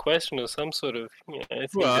else got a question or some sort of, thing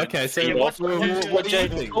Well, to okay. So feed what off. do you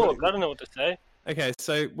Jayden think? talk. I don't know what to say. Okay.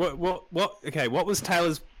 So what? Okay. What was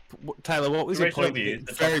Taylor's? Taylor, what was your Original point? view,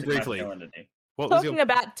 the Very toxic briefly. masculinity. What was Talking your?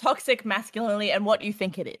 about toxic masculinity and what you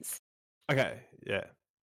think it is. Okay. Yeah.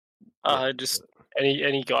 Just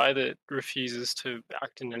any guy that refuses to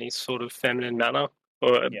act in any sort of feminine manner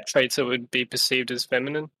or Yeah. traits that would be perceived as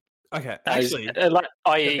feminine. Okay. As- Actually, like, So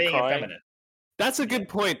i.e. being crying. effeminate. that's a good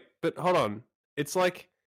point. But hold on. It's like,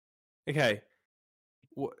 okay,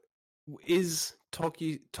 is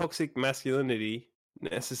toxic masculinity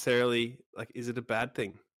necessarily like? Is it a bad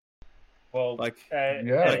thing? Well, Like, Yeah.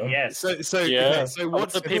 yes. So Yeah. okay, so A lot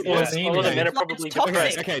what's of people, what's a lot of men are It's probably toxic.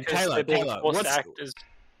 depressed Okay, because Taylor, they're being Taylor, forced to what's- act as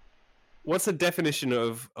what's the definition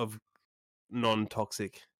of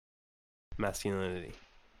non-toxic masculinity?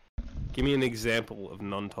 Give me an example of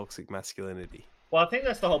non-toxic masculinity. Well, I think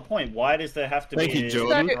that's the whole point. Why does there have to Thank be you, a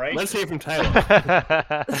Jordan. separation? Let's hear from Taylor.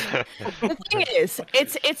 The thing is,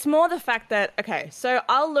 it's more the fact that, okay, so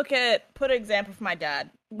I'll put an example for my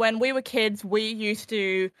dad. When we were kids, we used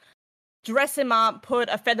to dress him up, put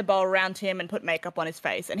a feather boa around him, and put makeup on his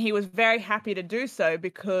face. And he was very happy to do so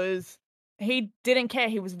because he didn't care.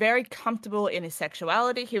 He was very comfortable in his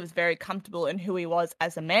sexuality. He was very comfortable in who he was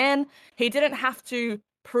as a man. He didn't have to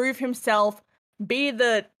prove himself, be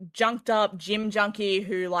the junked up gym junkie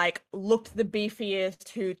who like looked the beefiest,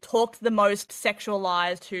 who talked the most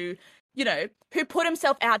sexualized, who put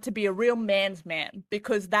himself out to be a real man's man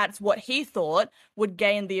because that's what he thought would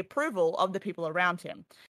gain the approval of the people around him.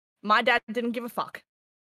 My dad didn't give a fuck.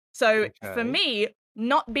 So for Okay. me,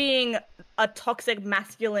 not being a toxic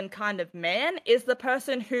masculine kind of man is the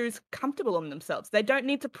person who's comfortable in themselves. They don't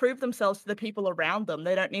need to prove themselves to the people around them.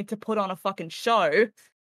 They don't need to put on a fucking show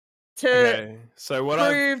to Okay, so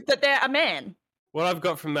prove that they're a man. what I've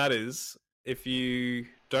got from that is, if you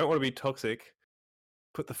don't want to be toxic,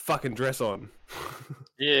 put the fucking dress on.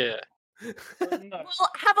 yeah. No. Well,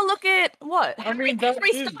 have a look at what? Harry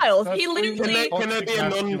Styles. He literally... Can there be a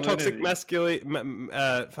Toxic non-toxic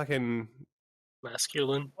masculinity. fucking?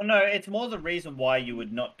 Masculine. Well, no, it's more the reason why you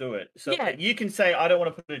would not do it. So Yeah. you can say, I don't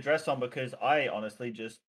want to put a dress on because I honestly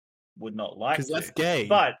just would not like Because to. that's gay.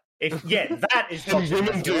 But if that is And toxic.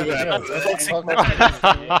 women do that.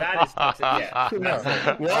 masculinity. That is toxic. Yeah.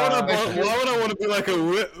 Yeah. Why would I want to be like a?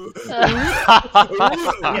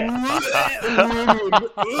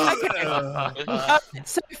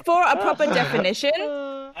 So for a proper definition,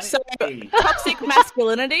 so Hey, toxic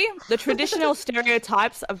masculinity, the traditional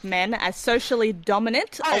stereotypes of men as socially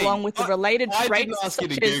dominant, Hey, along with the related I traits didn't ask you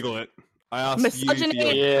to such as Google it. I asked Misogyny, you for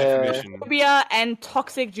your Yeah. definition. phobia, and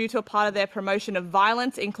toxic due to a part of their promotion of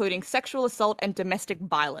violence, including sexual assault and domestic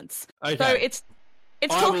violence. Okay. So it's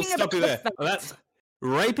I will talking stop about you the there. fact- That's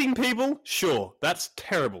raping people. Sure, that's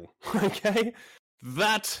terrible.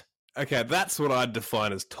 Okay, that's what I'd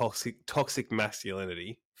define as toxic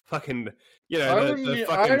masculinity. Fucking, you know, I the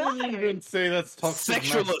I fucking wouldn't even say that's toxic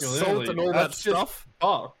sexual assault and all that That's just stuff.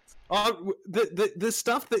 fucked. The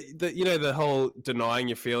stuff that you know, the whole denying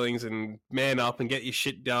your feelings and man up and get your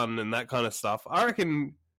shit done and that kind of stuff. I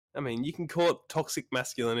reckon. I mean, you can call it toxic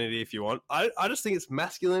masculinity if you want. I just think it's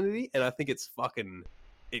masculinity, and I think it's fucking.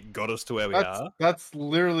 It got us to where we are. That's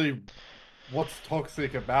literally what's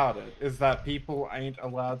toxic about it, is that people ain't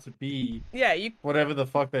allowed to be whatever the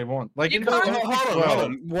fuck they want. Like, You in can't- the Hold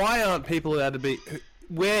on. Why aren't people allowed to be?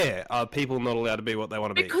 Where are people not allowed to be what they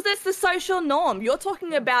want to be? Because it's the social norm. You're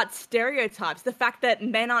talking about stereotypes. The fact that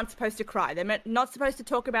men aren't supposed to cry. They're not supposed to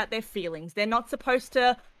talk about their feelings. They're not supposed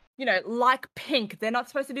to, you know, like pink. They're not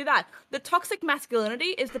supposed to do that. The toxic masculinity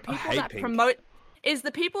is the people that pink. promote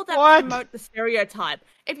What? promote the stereotype.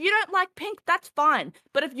 If you don't like pink, that's fine.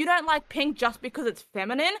 But if you don't like pink just because it's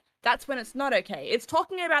feminine, that's when it's not okay. It's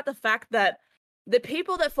talking about the fact that the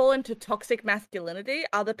people that fall into toxic masculinity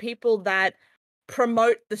are the people that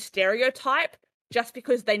promote the stereotype just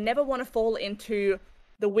because they never want to fall into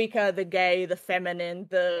the weaker, the gay, the feminine,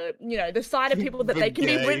 the, you know, the side of people that they can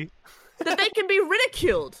be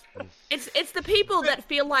ridiculed. It's the people that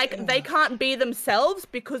feel like they can't be themselves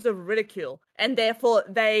because of ridicule, and therefore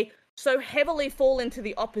they so heavily fall into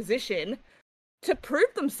the opposition to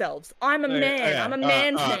prove themselves. I'm a man. I'm a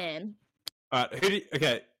man's man. All right.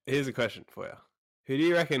 Okay, here's a question for you. Who do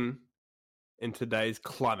you reckon in today's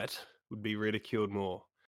climate would be ridiculed more?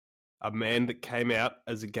 A man that came out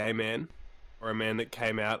as a gay man, or a man that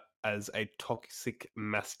came out as a toxic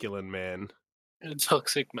masculine man? A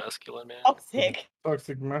toxic masculine man. Toxic.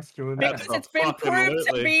 toxic masculine. Because That's it's been fucking proved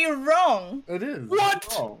to lately. be wrong. It is. What?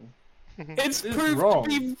 It's wrong. It's It's proved wrong. to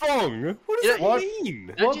be wrong. What does Yeah, that what-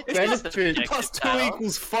 mean? Don't What you think it's benefit? subjective, Plus 2 Tyler?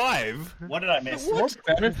 equals 5. What did I miss? What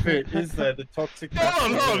benefit is there to toxic Hold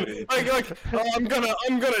on. masculinity?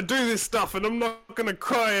 I'm gonna do this stuff, and I'm not gonna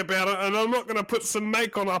cry about it, and I'm not gonna put some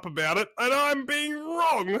make-on up about it, and I'm being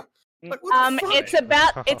wrong. Like, what the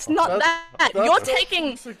fuck? It's not that. That's You're not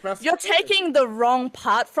taking toxic you're masculinity. taking the wrong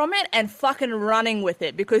part from it and fucking running with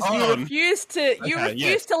it because you Hold on. refuse to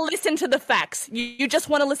yes. to listen to the facts. You just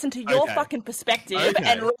want to listen to your Okay. fucking perspective Okay.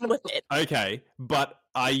 and run with it. Okay, but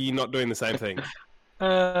are you not doing the same thing?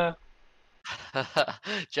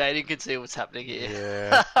 Jayden can see what's happening here.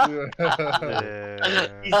 Yeah.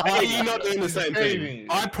 Yeah. Are you not doing the same thing? Amy.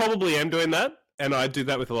 I probably am doing that, and I do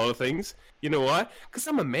that with a lot of things. You know why? Because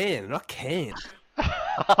I'm a man, and I can. No,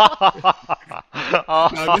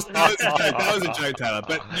 that was a joke, Tyler.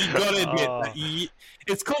 But you got to admit that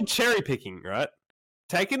it's called cherry picking, right?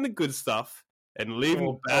 Taking the good stuff and leaving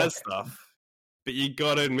the bad stuff. But you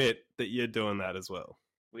got to admit that you're doing that as well.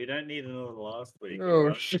 We don't need another last week. Oh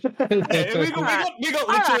right? shit! Hey, we got literally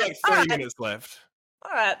Alright, like 3 alright. minutes left.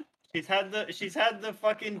 All right. She's had the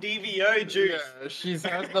fucking DVO juice. Yeah, she's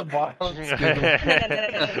had the violence.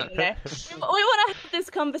 No. We want to have this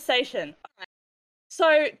conversation.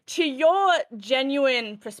 So, to your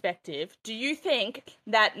genuine perspective, do you think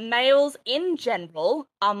that males in general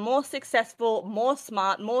are more successful, more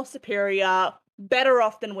smart, more superior, better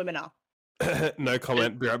off than women are? No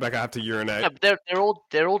comment. Be right back. I have to urinate. Yeah, but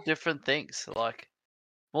they're all different things. Like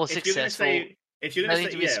more If you're gonna successful. say, if you're You gonna don't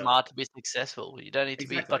need say, to be yeah, smart to be successful. You don't need to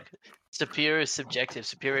Exactly. be like superior is subjective.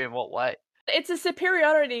 Superior in what way? It's a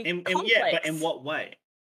superiority complex. yeah, but in what way?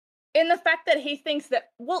 In the fact that he thinks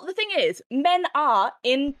that, well, the thing is, men are,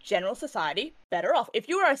 in general society, better off. If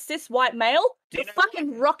you are a cis white male, Do you're you know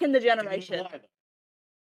fucking rocking the Do you know generation. why, though?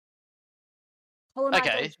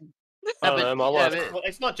 Colonization. I don't know, my life. Well,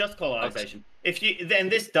 it's not just colonization. If you then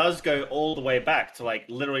this does go all the way back to like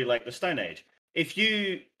literally like the Stone Age. If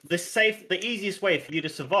you the easiest way for you to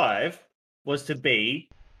survive was to be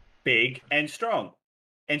big and strong.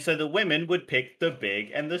 And so the women would pick the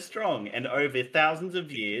big and the strong. And over thousands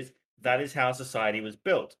of years, that is how society was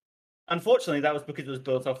built. Unfortunately, that was because it was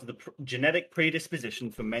built off of the genetic predisposition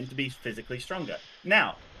for men to be physically stronger.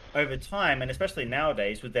 Now, over time, and especially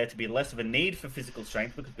nowadays, with there to be less of a need for physical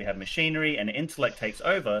strength because we have machinery and intellect takes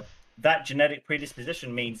over, that genetic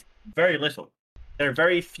predisposition means very little. There are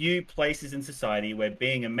very few places in society where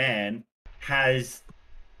being a man has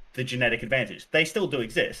the genetic advantage. They still do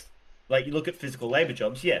exist. Like, you look at physical labor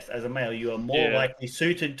jobs, yes, as a male, you are more likely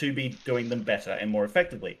suited to be doing them better and more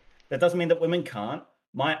effectively. That doesn't mean that women can't.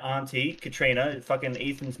 My auntie, Katrina, fucking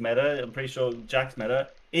Ethan's met her, I'm pretty sure Jack's met her,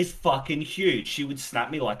 is fucking huge. She would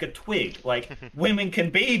snap me like a twig. Like, women can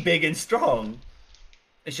be big and strong.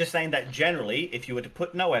 It's just saying that generally, if you were to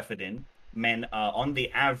put no effort in, men are, on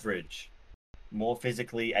the average, more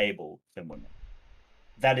physically able than women.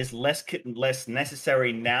 That is less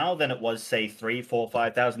necessary now than it was, say, 3, 4,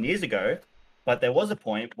 5,000 years ago, but there was a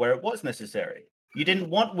point where it was necessary. You didn't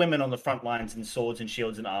want women on the front lines in swords and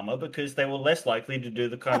shields and armor because they were less likely to do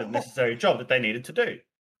the kind of necessary job that they needed to do.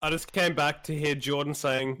 I just came back to hear Jordan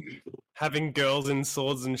saying, having girls in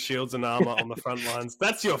swords and shields and armor on the front lines.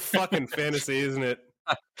 That's your fucking fantasy, isn't it?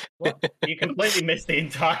 What? You completely missed the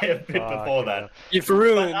entire bit before that. You've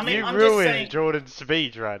ruined. I mean, You I'm just ruined saying- Jordan's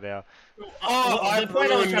speech right now. Oh, the I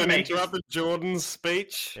point I was ruined trying to and make is- interrupted Jordan's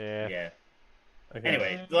speech. Yeah. Yeah. Okay.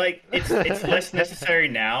 Anyway, like it's less necessary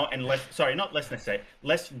now and not less necessary,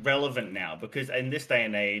 less relevant now because in this day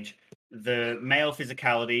and age, the male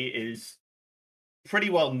physicality is pretty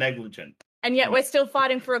well negligent. And yet we're still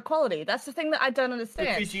fighting for equality. That's the thing that I don't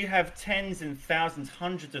understand. Because you have tens and thousands,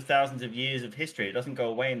 hundreds of thousands of years of history. It doesn't go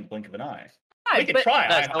away in the blink of an eye. No, We can but- try.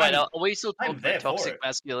 No, so wait, are we still I'm talking there about for toxic it.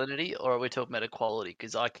 masculinity, or are we talking about equality?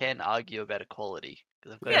 Because I can argue about equality.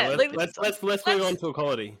 'Cause I've got Yeah, a like- Let's move on to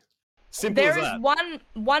equality. Simple There as is that.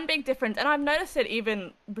 one big difference, and I've noticed it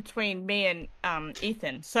even between me and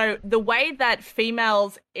Ethan. So the way that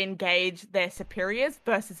females engage their superiors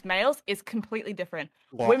versus males is completely different.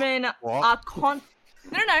 What? Women What? are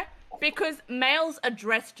no, because males are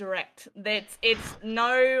dressed direct. It's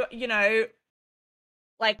no,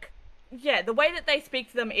 like, yeah, the way that they speak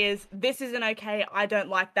to them is, this isn't okay, I don't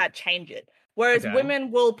like that, change it. Whereas Okay.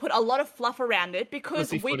 women will put a lot of fluff around it because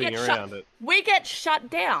Pussyfooting around it. we get shut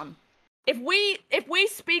down. If we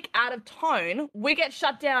speak out of tone, we get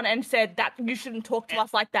shut down and said that you shouldn't talk to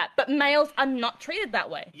us like that. But males are not treated that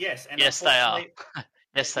way. Yes, and Yes, they are. unfortunately-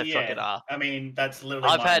 Yes, they yeah, fucking are. I mean, that's literally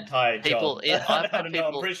I've my had entire people- job. yeah, I've I had don't know. I'm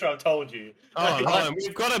people- pretty sure I've told you. Oh, hold on.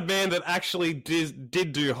 We've got a man that actually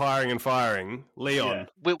did do hiring and firing, Leon. Yeah.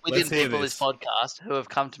 Within Let's hear people in this this. podcast who have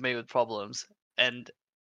come to me with problems, and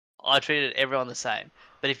I treated everyone the same.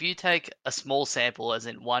 But if you take a small sample, as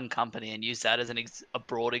in one company, and use that as a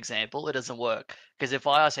broad example, it doesn't work. Because if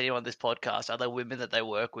I ask anyone on this podcast, are there women that they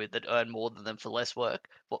work with that earn more than them for less work?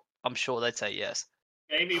 Well, I'm sure they'd say yes.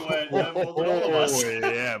 Maybe we're no more than all of us. Oh,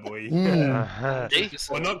 yeah, boy. See?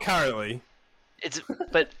 Well, not currently.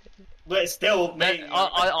 But But still, that, maybe.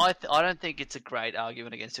 I don't think it's a great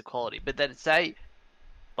argument against equality. But then say,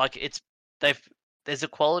 like there's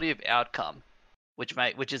equality of outcome,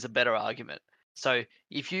 which is a better argument. So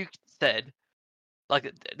if you said, like,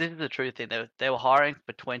 this is the true thing, they were hiring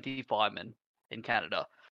for 20 firemen in Canada,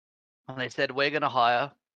 and they said, we're going to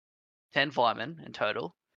hire 10 firemen in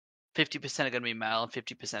total. 50% are going to be male and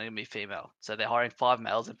 50% are going to be female. So they're hiring 5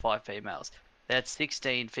 males and 5 females. They had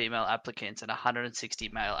 16 female applicants and 160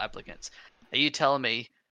 male applicants. Are you telling me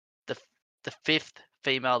the 5th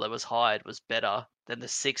female that was hired was better than the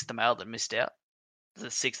 6th male that missed out? The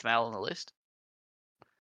 6th male on the list?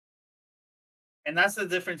 And that's the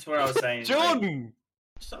difference where I was saying. Jordan!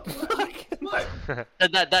 So, look,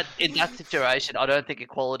 That in that situation, I don't think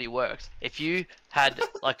equality works. If you had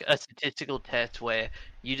like a statistical test where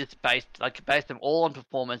you just based them all on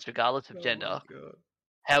performance, regardless of gender,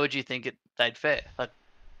 how would you think they'd fare? Like,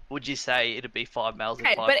 would you say it'd be 5 males and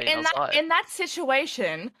Okay, 5 but females hired? in that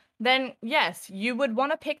situation, then yes, you would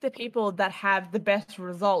want to pick the people that have the best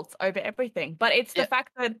results over everything. But it's the Yeah.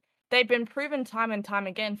 fact that they've been proven time and time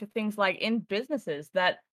again for things like in businesses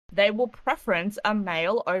that they will preference a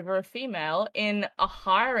male over a female in a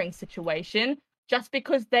hiring situation just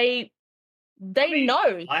because they know. They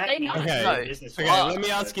know. Okay. No. business. Okay, Oh, let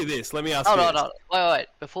me ask you this. Let me ask Oh, you no, this. no. Wait.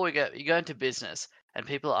 Before we go, you go into business, and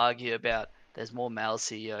people argue about there's more male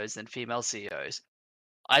CEOs than female CEOs.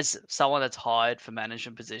 As someone that's hired for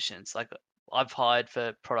management positions, like I've hired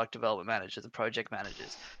for product development managers and project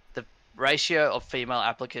managers, the ratio of female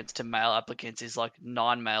applicants to male applicants is like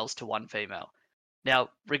 9 males to 1 female. Now,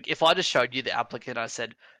 if I just showed you the applicant, I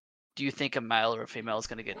said, do you think a male or a female is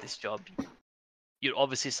going to get this job? You'd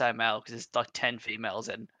obviously say male because it's like 10 females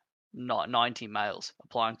and not 90 males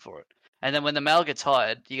applying for it. And then when the male gets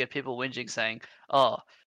hired, you get people whinging saying, oh,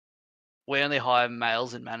 we only hire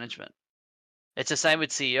males in management. It's the same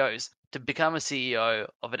with CEOs. To become a CEO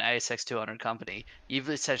of an ASX 200 company, you've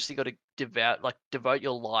essentially got to devote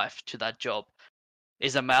your life to that job.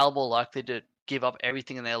 Is a male more likely to give up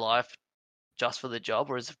everything in their life just for the job,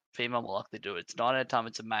 or is a female more likely to do it? It's 9 out of 10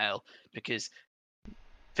 it's a male, because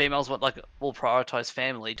females will prioritize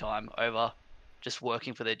family time over just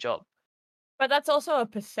working for their job. But that's also a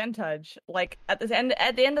percentage. Like at the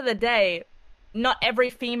end of the day, not every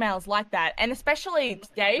female's like that. And especially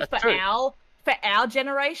today, That's true. for our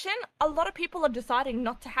generation, a lot of people are deciding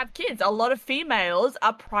not to have kids. A lot of females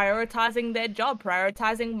are prioritizing their job,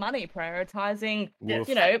 prioritizing money, prioritizing, Woof.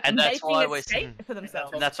 And that's making why it we're safe for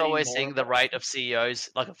themselves. And that's why we're seeing the rate of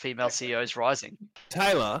CEOs, like a female CEOs, rising.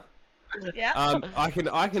 Taylor, Yeah. I can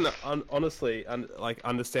honestly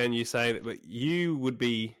understand you saying that, but you're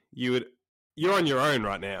on your own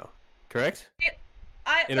right now, correct?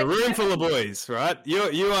 In a room full of boys, right? You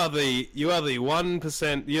are the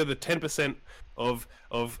 1%. You're the 10% of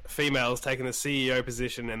females taking the CEO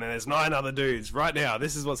position, and then there's 9 other dudes right now.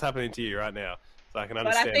 This is what's happening to you right now. So I can But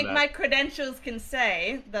understand I think that. my credentials can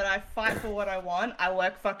say that I fight for what I want, I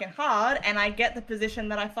work fucking hard, and I get the position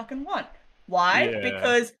that I fucking want. Why? Yeah.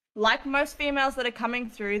 Because like most females that are coming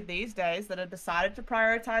through these days that have decided to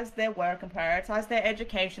prioritize their work and prioritize their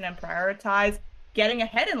education and prioritize getting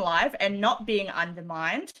ahead in life and not being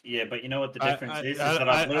undermined. Yeah, but you know what the difference is that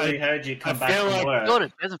I I've literally heard you come I back feel from like- work.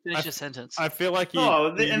 Jordan, doesn't finish your sentence. I feel like you, No,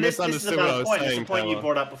 you and this is misunderstood what I another was point. It's saying, the point you Taylor.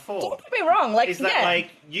 brought up before. Don't get me wrong, like, Is that yeah.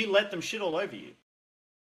 like you let them shit all over you?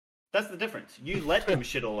 That's the difference. You let them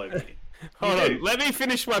shit all over you. Hold You on. do. Let me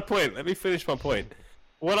finish my point.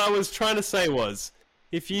 What I was trying to say was,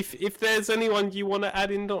 if there's anyone you want to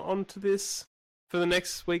add onto this for the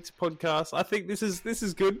next week's podcast, I think this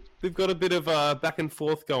is good. We've got a bit of back and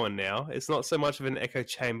forth going now. It's not so much of an echo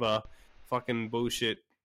chamber, fucking bullshit.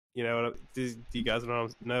 You know, do you guys know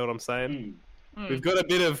what I'm saying? We've got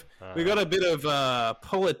a bit of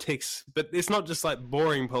politics, but it's not just like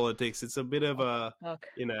boring politics. It's a bit of Fuck.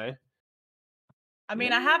 you know. I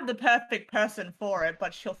mean, I have the perfect person for it,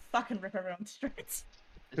 but she'll fucking rip everyone to shreds.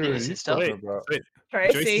 Is it your sister? Sweet.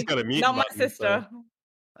 Tracy, Joicey's got a mute not my button, sister.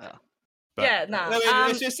 But- Yeah, no. I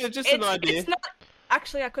mean, it's just an idea. It's not.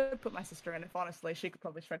 Actually, I could put my sister in if honestly she could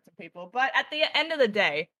probably shred some people. But at the end of the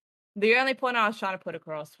day, the only point I was trying to put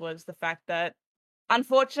across was the fact that,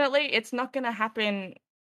 unfortunately, it's not going to happen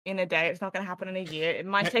in a day. It's not going to happen in a year. It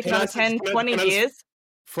might take Can I another just- 10, can I- 20 can I just- years.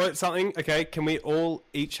 Float something, okay? Can we all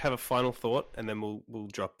each have a final thought, and then we'll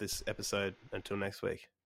drop this episode until next week?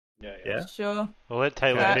 Yeah. Sure. We'll let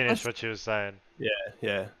Taylor Yeah. finish what she was saying.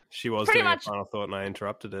 Yeah. She was Pretty doing much- a final thought, and I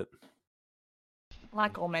interrupted it.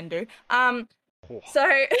 Like all men do. So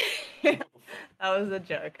that was a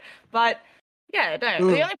joke. But yeah, no.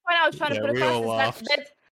 The only point I was trying to Yeah, put we across all is laughed. that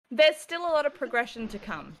there's still a lot of progression to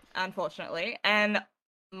come, unfortunately. And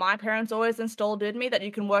my parents always installed in me that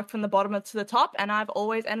you can work from the bottom to the top, and I've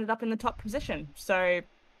always ended up in the top position. So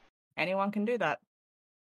anyone can do that.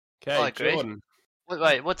 Okay, I agree. Jordan.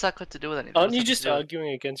 Wait, what's that got to do with anything? Aren't What's you that just to do with-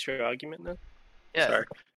 arguing against your argument then? Yeah, Sorry.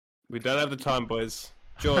 We don't have the time, boys.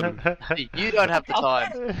 Jordan. you don't have the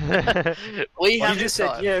time. We You have the just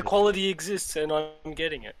time. said, yeah, equality exists and I'm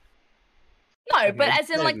getting it. No, but Okay, as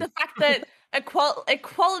in like maybe. the fact that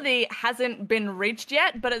equality hasn't been reached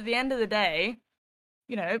yet, but at the end of the day,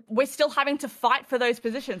 you know, we're still having to fight for those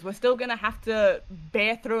positions. We're still going to have to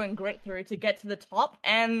bear through and grit through to get to the top.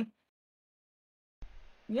 And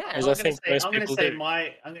yeah, As I'm I gonna think say, most I'm gonna people say do.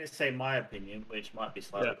 I'm going to say my opinion, which might be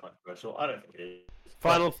slightly controversial. I don't think it is.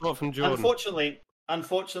 Final thought from Jordan.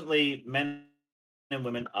 Unfortunately, men and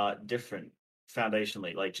women are different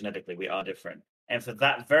foundationally, like genetically, we are different. And for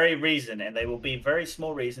that very reason, and they will be very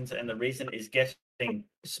small reasons, and the reason is getting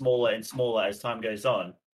smaller and smaller as time goes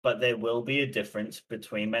on, but there will be a difference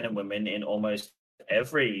between men and women in almost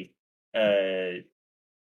every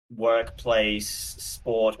workplace,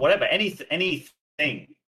 sport, whatever, anything,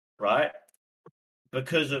 right?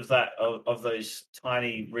 Because of that, of those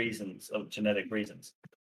tiny reasons, of genetic reasons.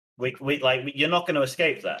 You're not going to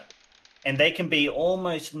escape that. And they can be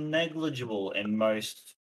almost negligible in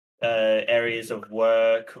most areas of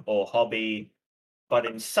work or hobby, but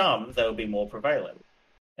in some they'll be more prevalent,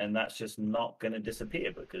 and that's just not going to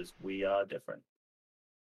disappear because we are different.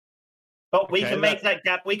 But we Okay, can make that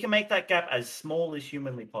gap. We can make that gap as small as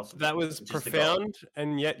humanly possible. That was which is the goal. profound,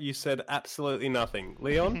 and yet you said absolutely nothing.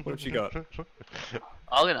 Leon, what have you got? I'm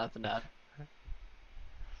gonna open that.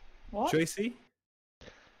 what? Joicey?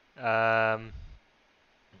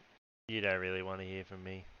 You don't really want to hear from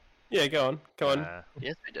me. Yeah, go on.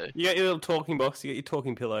 Yes, we do. You got your little talking box, you got your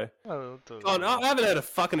talking pillow. Oh, Go on, I haven't had a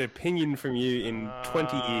fucking opinion from you in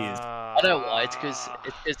 20 years. I know why. It's because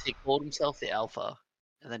he called himself the alpha,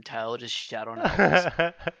 and then Taylor just shat on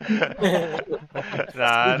alphas. Nah,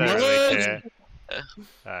 I don't really care.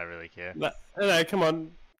 I don't really care. No, come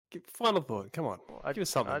on. Final thought, come on. Give us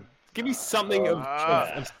something. Give me something of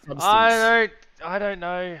substance. I don't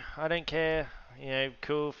know. I don't care. You know,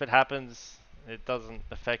 cool if it happens. It doesn't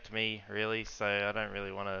affect me really, so I don't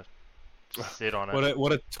really want to Just sit on it.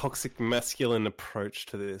 What a toxic masculine approach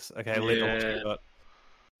to this. Okay, Lee, what you got?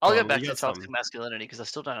 I'll Tom, go you back to got toxic something? masculinity because I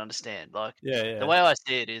still don't understand. Like, Yeah. the way I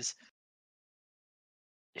see it is,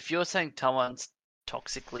 if you're saying someone's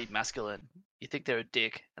toxically masculine, you think they're a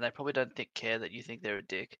dick, and they probably don't care that you think they're a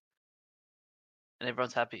dick, and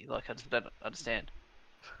everyone's happy. Like, I just don't understand.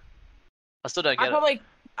 I still don't get it.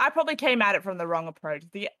 I probably came at it from the wrong approach.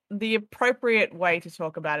 The appropriate way to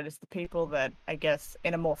talk about it is the people that, I guess,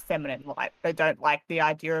 in a more feminine light, they don't like the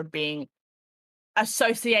idea of being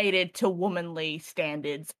associated to womanly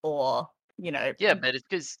standards, or Yeah, but it's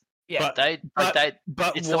because yeah. But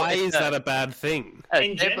it's why the- is that a bad thing?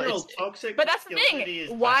 In general, toxic. But that's the masculinity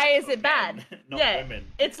thing. is Why bad is for it bad? men, not Yeah.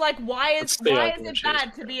 women. It's like why is That's the it argument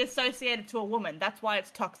bad she to be associated to a woman? That's why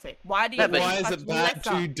it's toxic. Why do you? No, but think Why is such it bad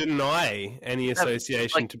lesser- to deny any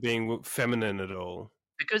association like- to being feminine at all?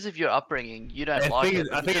 because of your upbringing, you don't I like think it.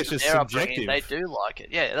 it- I but think it's because of just their upbringing, subjective. They do like it.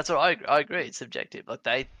 Yeah, that's what I agree. It's subjective.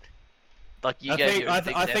 Like you I gave think your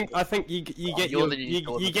big example. I think you get you're your the new you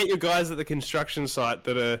Jordan. get your guys at the construction site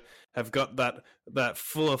that have got that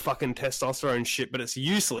full of fucking testosterone shit, but it's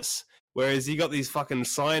useless. Whereas you got these fucking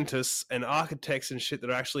scientists and architects and shit that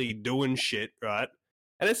are actually doing shit, right?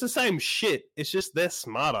 And it's the same shit. It's just they're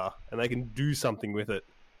smarter and they can do something with it.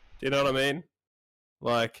 Do you know what I mean?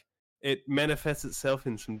 Like, it manifests itself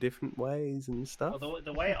in some different ways and stuff. Well,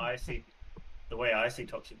 the way I see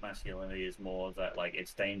toxic masculinity is more that, like,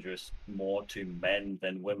 it's dangerous more to men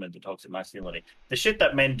than women. The toxic masculinity, the shit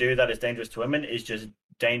that men do that is dangerous to women is just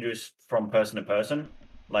dangerous from person to person.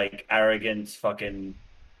 Like arrogance, fucking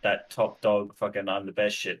that top dog, fucking I'm the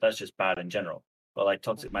best shit. That's just bad in general. But like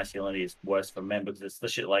toxic masculinity is worse for men because it's the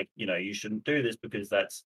shit like, you shouldn't do this because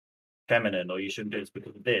that's feminine, or you shouldn't do this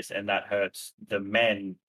because of this, and that hurts the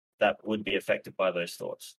men that would be affected by those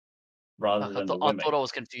thoughts rather than the I women. thought I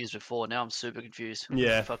was confused before. Now I'm super confused. What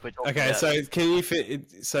Yeah. the fuck we're talking Okay, about? so can you can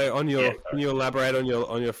you elaborate on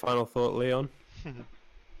your final thought, Leon?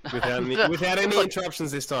 Without any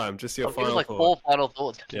interruptions this time, just your I've given final like thought. 4 final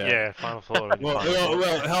thoughts. Yeah, final thought. Well,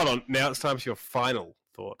 hold on. Now it's time for your final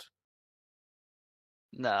thought.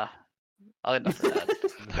 Nah, I got nothing to add.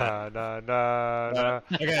 No.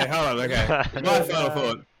 Okay, hold on. Okay, my final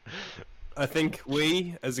thought. I think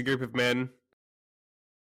we, as a group of men,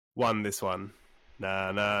 won this one.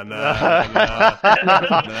 Nah. Do I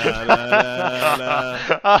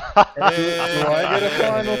get a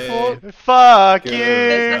final thought? Fuck Good. you!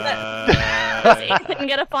 Does Ethan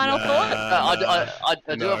get a final thought? I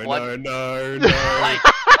do have one. No. Wait.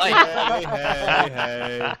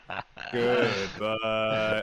 Hey. Goodbye.